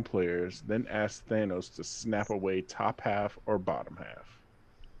number living players, then ask Thanos to snap away top half or bottom half.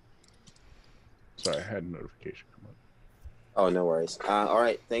 Sorry, I had a notification come up. Oh, no worries. All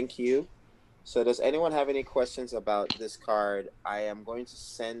right, thank you. So does anyone have any questions about this card? I am going to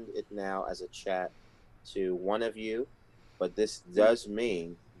send it now as a chat to one of you, but this does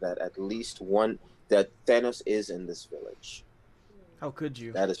mean that at least one, that Thanos is in this village. How could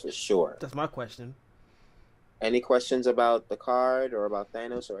you? That is for sure. That's my question. Any questions about the card or about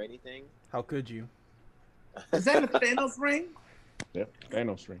Thanos or anything? How could you? Is that a Thanos ring? Yep,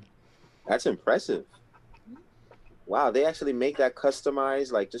 Thanos ring. That's impressive. Wow, they actually make that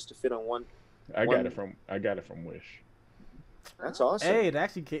customized, like just to fit on one. I got it from Wish. That's awesome. Hey, it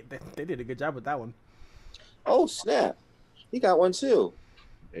actually they did a good job with that one. Oh snap! He got one too.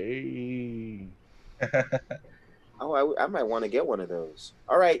 Hey. Oh, I might want to get one of those.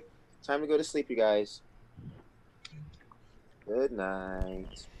 All right, time to go to sleep, you guys. Good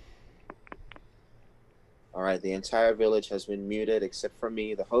night. All right, the entire village has been muted except for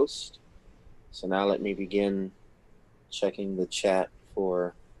me, the host. So now let me begin checking the chat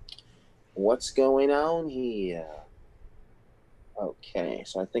for what's going on here. Okay,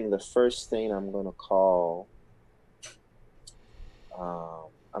 so I think the first thing I'm going to call,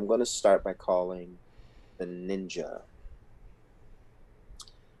 I'm going to start by calling the ninja.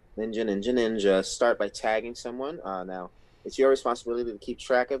 Ninja. Start by tagging someone. Now, it's your responsibility to keep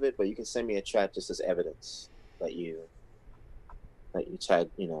track of it, but you can send me a chat just as evidence that you tag,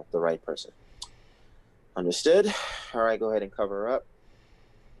 the right person. Understood? All right, go ahead and cover up.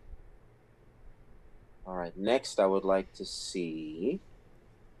 All right, next I would like to see...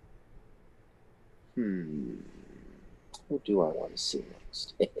 Who do I want to see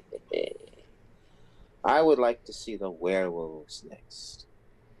next? I would like to see the werewolves next.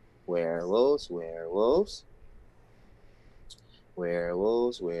 Werewolves.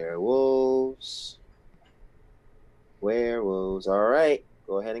 All right,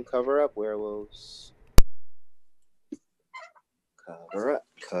 go ahead and cover up, werewolves. Cover up.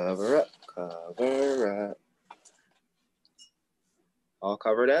 All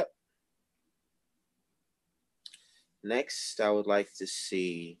covered up. Next, I would like to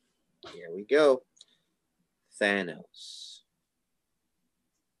see, here we go, Thanos.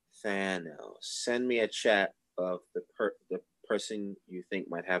 Send me a chat of the person you think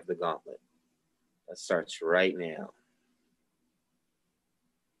might have the gauntlet. That starts right now.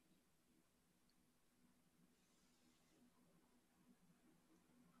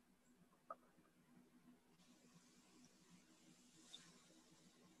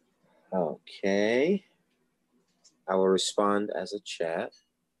 Okay. I will respond as a chat.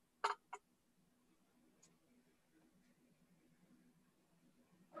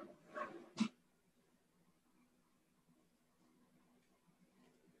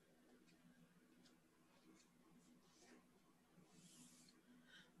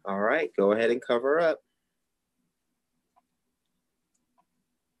 All right, go ahead and cover up.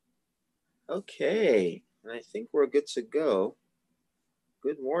 Okay, and I think we're good to go.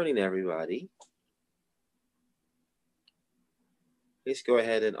 Good morning, everybody. Please go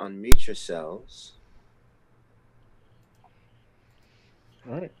ahead and unmute yourselves.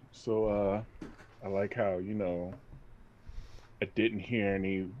 All right. So I like how, I didn't hear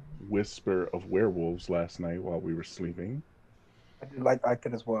any whisper of werewolves last night while we were sleeping. I did like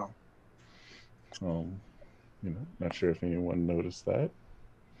that as well. Not sure if anyone noticed that.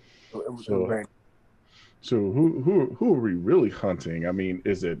 It was great. So who are we really hunting? I mean,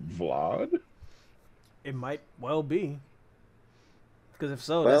 is it Vlad? It might well be. Because if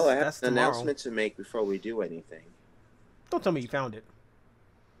so, well, that's I have an tomorrow. announcement to make before we do anything. Don't tell me you found it.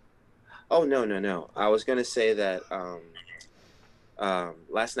 Oh, no. I was going to say that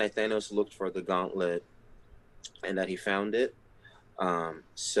last night Thanos looked for the gauntlet and that he found it.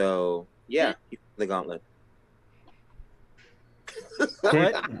 So, yeah, he found the gauntlet.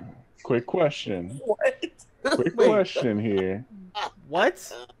 Quick question. What? Quick question here.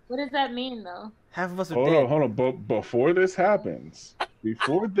 What? What does that mean, though? Half of us are dead. Hold on. But before this happens, if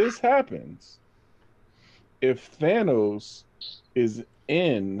Thanos is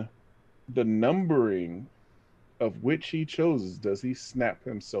in the numbering of which he chooses, does he snap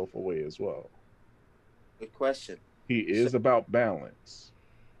himself away as well? Good question. He is about balance.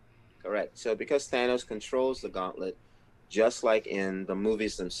 Correct. So because Thanos controls the gauntlet, just like in the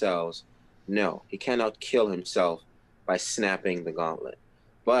movies themselves, no, he cannot kill himself by snapping the gauntlet.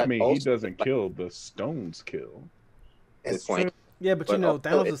 But I mean, also, he doesn't kill, the stones kill. Good point. Yeah, but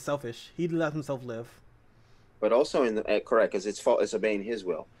Thanos is selfish. He lets himself live. But also in the correct, because it's obeying his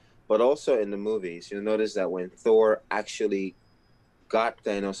will. But also in the movies, you'll notice that when Thor actually got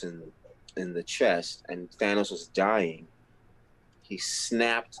Thanos in the chest and Thanos was dying, he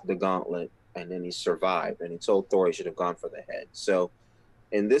snapped the gauntlet and then he survived. And he told Thor he should have gone for the head. So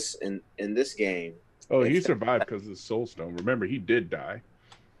in this game, he survived because of the Soul Stone. Remember, he did die.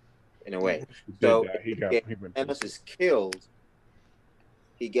 In a way. So Thanos is killed.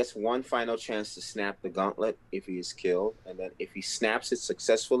 He gets one final chance to snap the gauntlet if he is killed, and then if he snaps it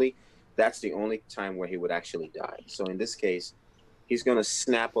successfully, that's the only time where he would actually die. So in this case, he's going to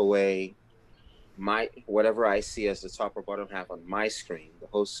snap away whatever I see as the top or bottom half on my screen, the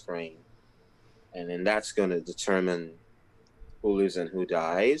host screen, and then that's going to determine who lives and who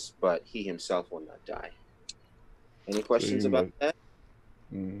dies, but he himself will not die. Any questions about that?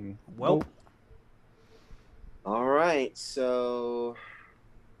 Well, all right. So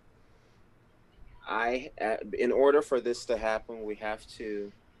In order for this to happen, we have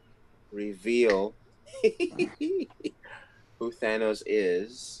to reveal who Thanos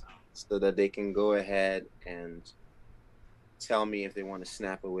is, so that they can go ahead and tell me if they want to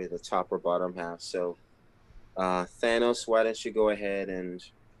snap away the top or bottom half. So, Thanos, why don't you go ahead and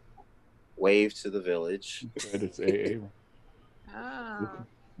wave to the village? But it's AA. Oh.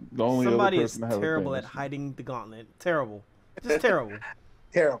 The only Somebody other is person to have terrible a at hiding the gauntlet. Terrible. Just terrible.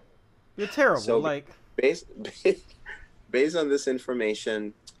 Terrible. You're terrible. So, like based based on this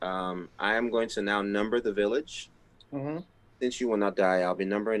information, I am going to now number the village. Mm-hmm. Since you will not die, I'll be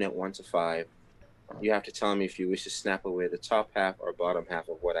numbering it 1 to 5. You have to tell me if you wish to snap away the top half or bottom half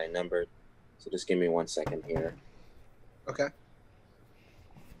of what I numbered. So just give me 1 second here. Okay.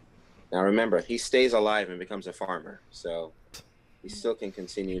 Now remember, he stays alive and becomes a farmer, so he still can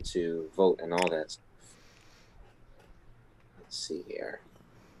continue to vote and all that stuff. Let's see here.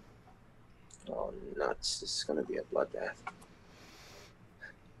 Oh, nuts. This is going to be a bloodbath.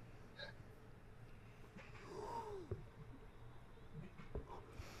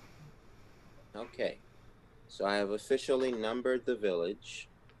 Okay. So I have officially numbered the village.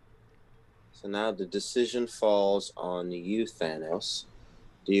 So now the decision falls on you, Thanos.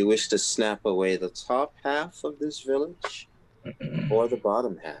 Do you wish to snap away the top half of this village or the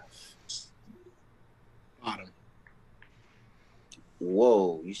bottom half? Bottom.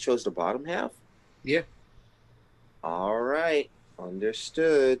 Whoa, you chose the bottom half? Yeah. All right,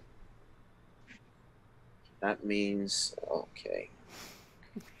 understood. That means, okay.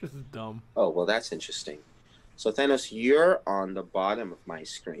 this is dumb. Oh, well, that's interesting. So, Thanos, you're on the bottom of my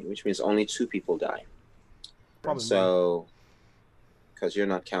screen, which means only 2 people die. Probably so, because you're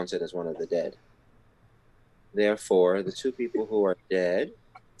not counted as one of the dead. Therefore, the 2 people who are dead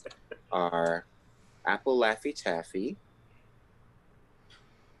are Apple Laffy Taffy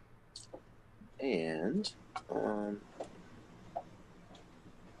and Aaron.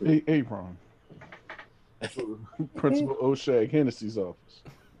 Principal O'Shag Hennessy's office.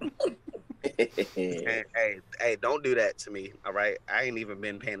 Hey, don't do that to me. All right, I ain't even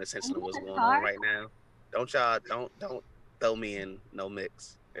been paying attention to what's going on right now. Don't throw me in no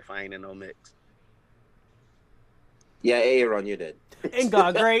mix if I ain't in no mix. Yeah, Aaron, you did. Ain't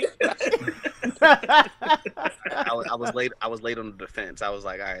God great? I was late. I was late on the defense. I was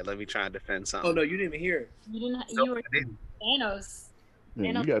like, all right, let me try and defend something. Oh no, you didn't even hear. You didn't. No, You were I didn't. Thanos.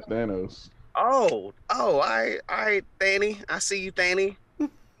 Yeah, you got Thanos. Oh, all right, Thanny. I see you, Thanny.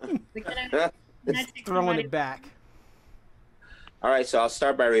 It's throwing it back. All right, so I'll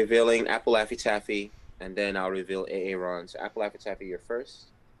start by revealing Apple Laffy Taffy, and then I'll reveal Aaron. So Apple Laffy Taffy, you're first.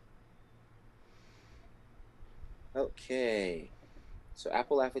 Okay. So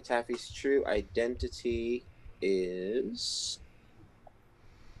Apple Laffy Taffy's true identity is...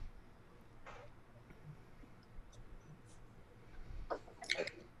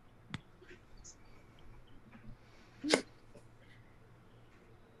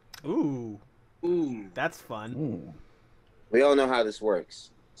 Ooh, that's fun. Ooh. We all know how this works.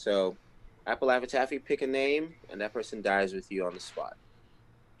 So Apple Laffy Taffy, pick a name, and that person dies with you on the spot.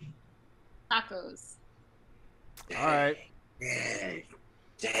 Tacos. All right.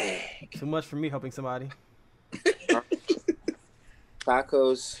 Dang. Too much for me helping somebody.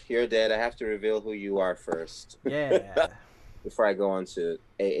 Tacos, you're dead. I have to reveal who you are first. Yeah. Before I go on to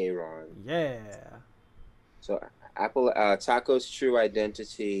Aaron. Yeah. So Taco's true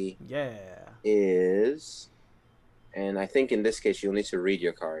identity is, and I think in this case you'll need to read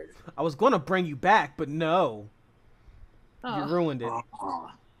your card. I was gonna bring you back, but no. You ruined it.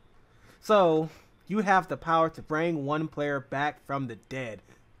 So, you have the power to bring one player back from the dead.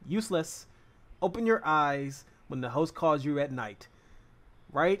 Useless. Open your eyes when the host calls you at night.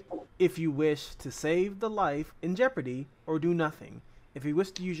 Write if you wish to save the life in jeopardy or do nothing. If you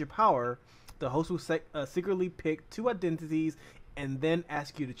wish to use your power, the host will secretly pick 2 identities and then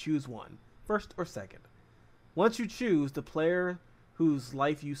ask you to choose one, first or second. Once you choose, the player whose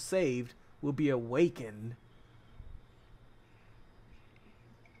life you saved will be awakened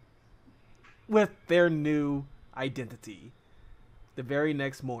with their new identity the very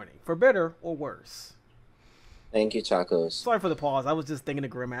next morning, for better or worse. Thank you, Tacos. Sorry for the pause. I was just thinking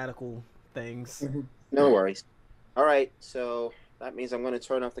of grammatical things. No worries. All right, so that means I'm going to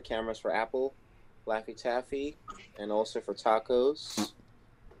turn off the cameras for Apple, Laffy Taffy, and also for Tacos.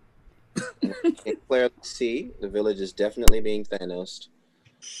 And I can clearly see the village is definitely being Thanos.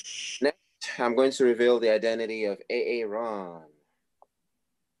 Next, I'm going to reveal the identity of Aaron.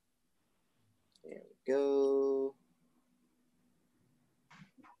 There we go.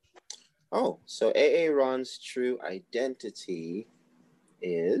 Oh, so Aaron's true identity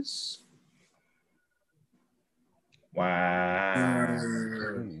is...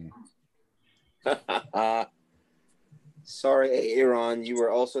 Wow. Sorry, Aaron, you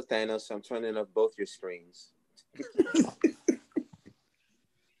were also Thanos, so I'm turning off both your screens.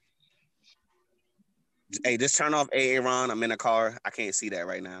 Hey, just turn off Aaron. I'm in a car. I can't see that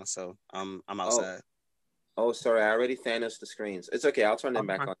right now, so I'm outside. Oh, sorry. I already Thanos the screens. It's okay. I'll turn them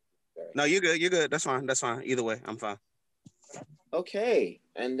back on. Sorry. No, you're good. You're good. That's fine. That's fine. Either way, I'm fine. Okay.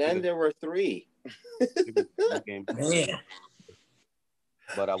 And then there were 3. Man.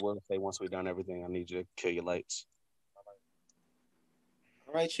 But I will say, once we've done everything, I need you to kill your lights.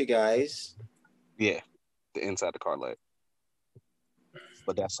 All right, you guys. Yeah, the inside the car light.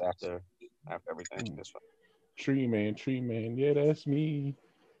 But that's after everything. That's fine. Tree man. Yeah, that's me.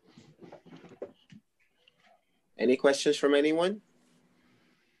 Any questions from anyone?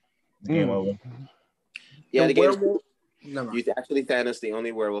 Game over. Yeah, the game. No. You actually Thanos, the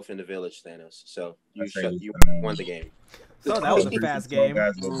only werewolf in the village, Thanos. So you won the game. So that was a fast game.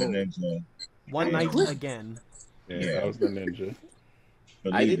 One night Yeah. again. Yeah, that was the ninja.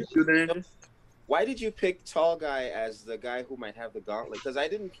 I didn't do the ninja. Why did you pick Tall Guy as the guy who might have the gauntlet? Because I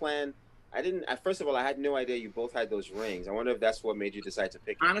didn't. First of all, I had no idea you both had those rings. I wonder if that's what made you decide to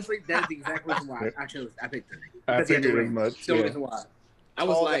pick him. Honestly, that's the exact reason why I picked him. I figured as much. That's the only reason why. I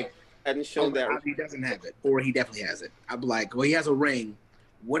was like, hadn't shown that he doesn't have it, or he definitely has it. I'm like, well, he has a ring.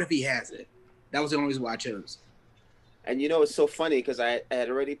 What if he has it? That was the only reason why I chose. And you know, it's so funny because I had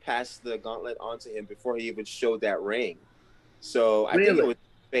already passed the gauntlet on to him before he even showed that ring. So I think it was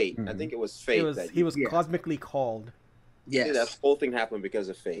fate. I think it was fate. He was cosmically called. Yeah, that whole thing happened because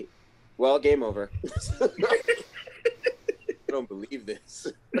of fate. Well, game over. I don't believe this.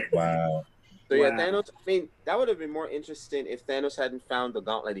 Wow. So yeah, Thanos. I mean, that would have been more interesting if Thanos hadn't found the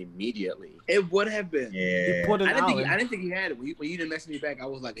gauntlet immediately. It would have been. Yeah. I didn't think he had it. When you didn't message me back, I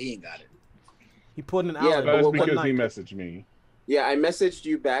was like, he ain't got it. He put an Yeah, out. That's because he messaged me. Yeah, I messaged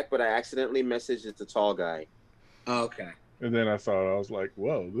you back, but I accidentally messaged it to Tall Guy. Oh, okay. And then I saw it. I was like,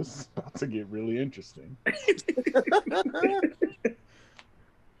 whoa, this is about to get really interesting.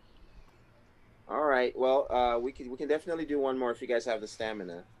 All right. Well, we can definitely do one more if you guys have the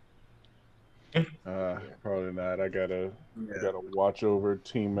stamina. Probably not. I gotta watch over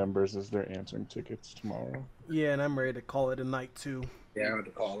team members as they're answering tickets tomorrow. Yeah, and I'm ready to call it a night too. Yeah, I had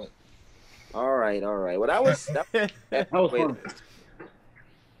to call it. All right. Well, that was fun.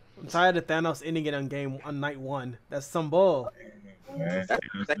 I'm tired of Thanos ending it on night 1. That's some bull. That's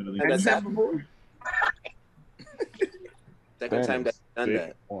happened before. Second time that's done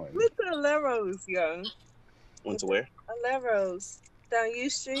that. Look at Aleros, young. Went to where? Aleros. Down U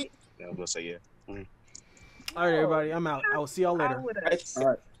Street. Yeah, I was gonna say yeah. All right, everybody. I'm out. I will see y'all later.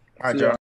 All right, John.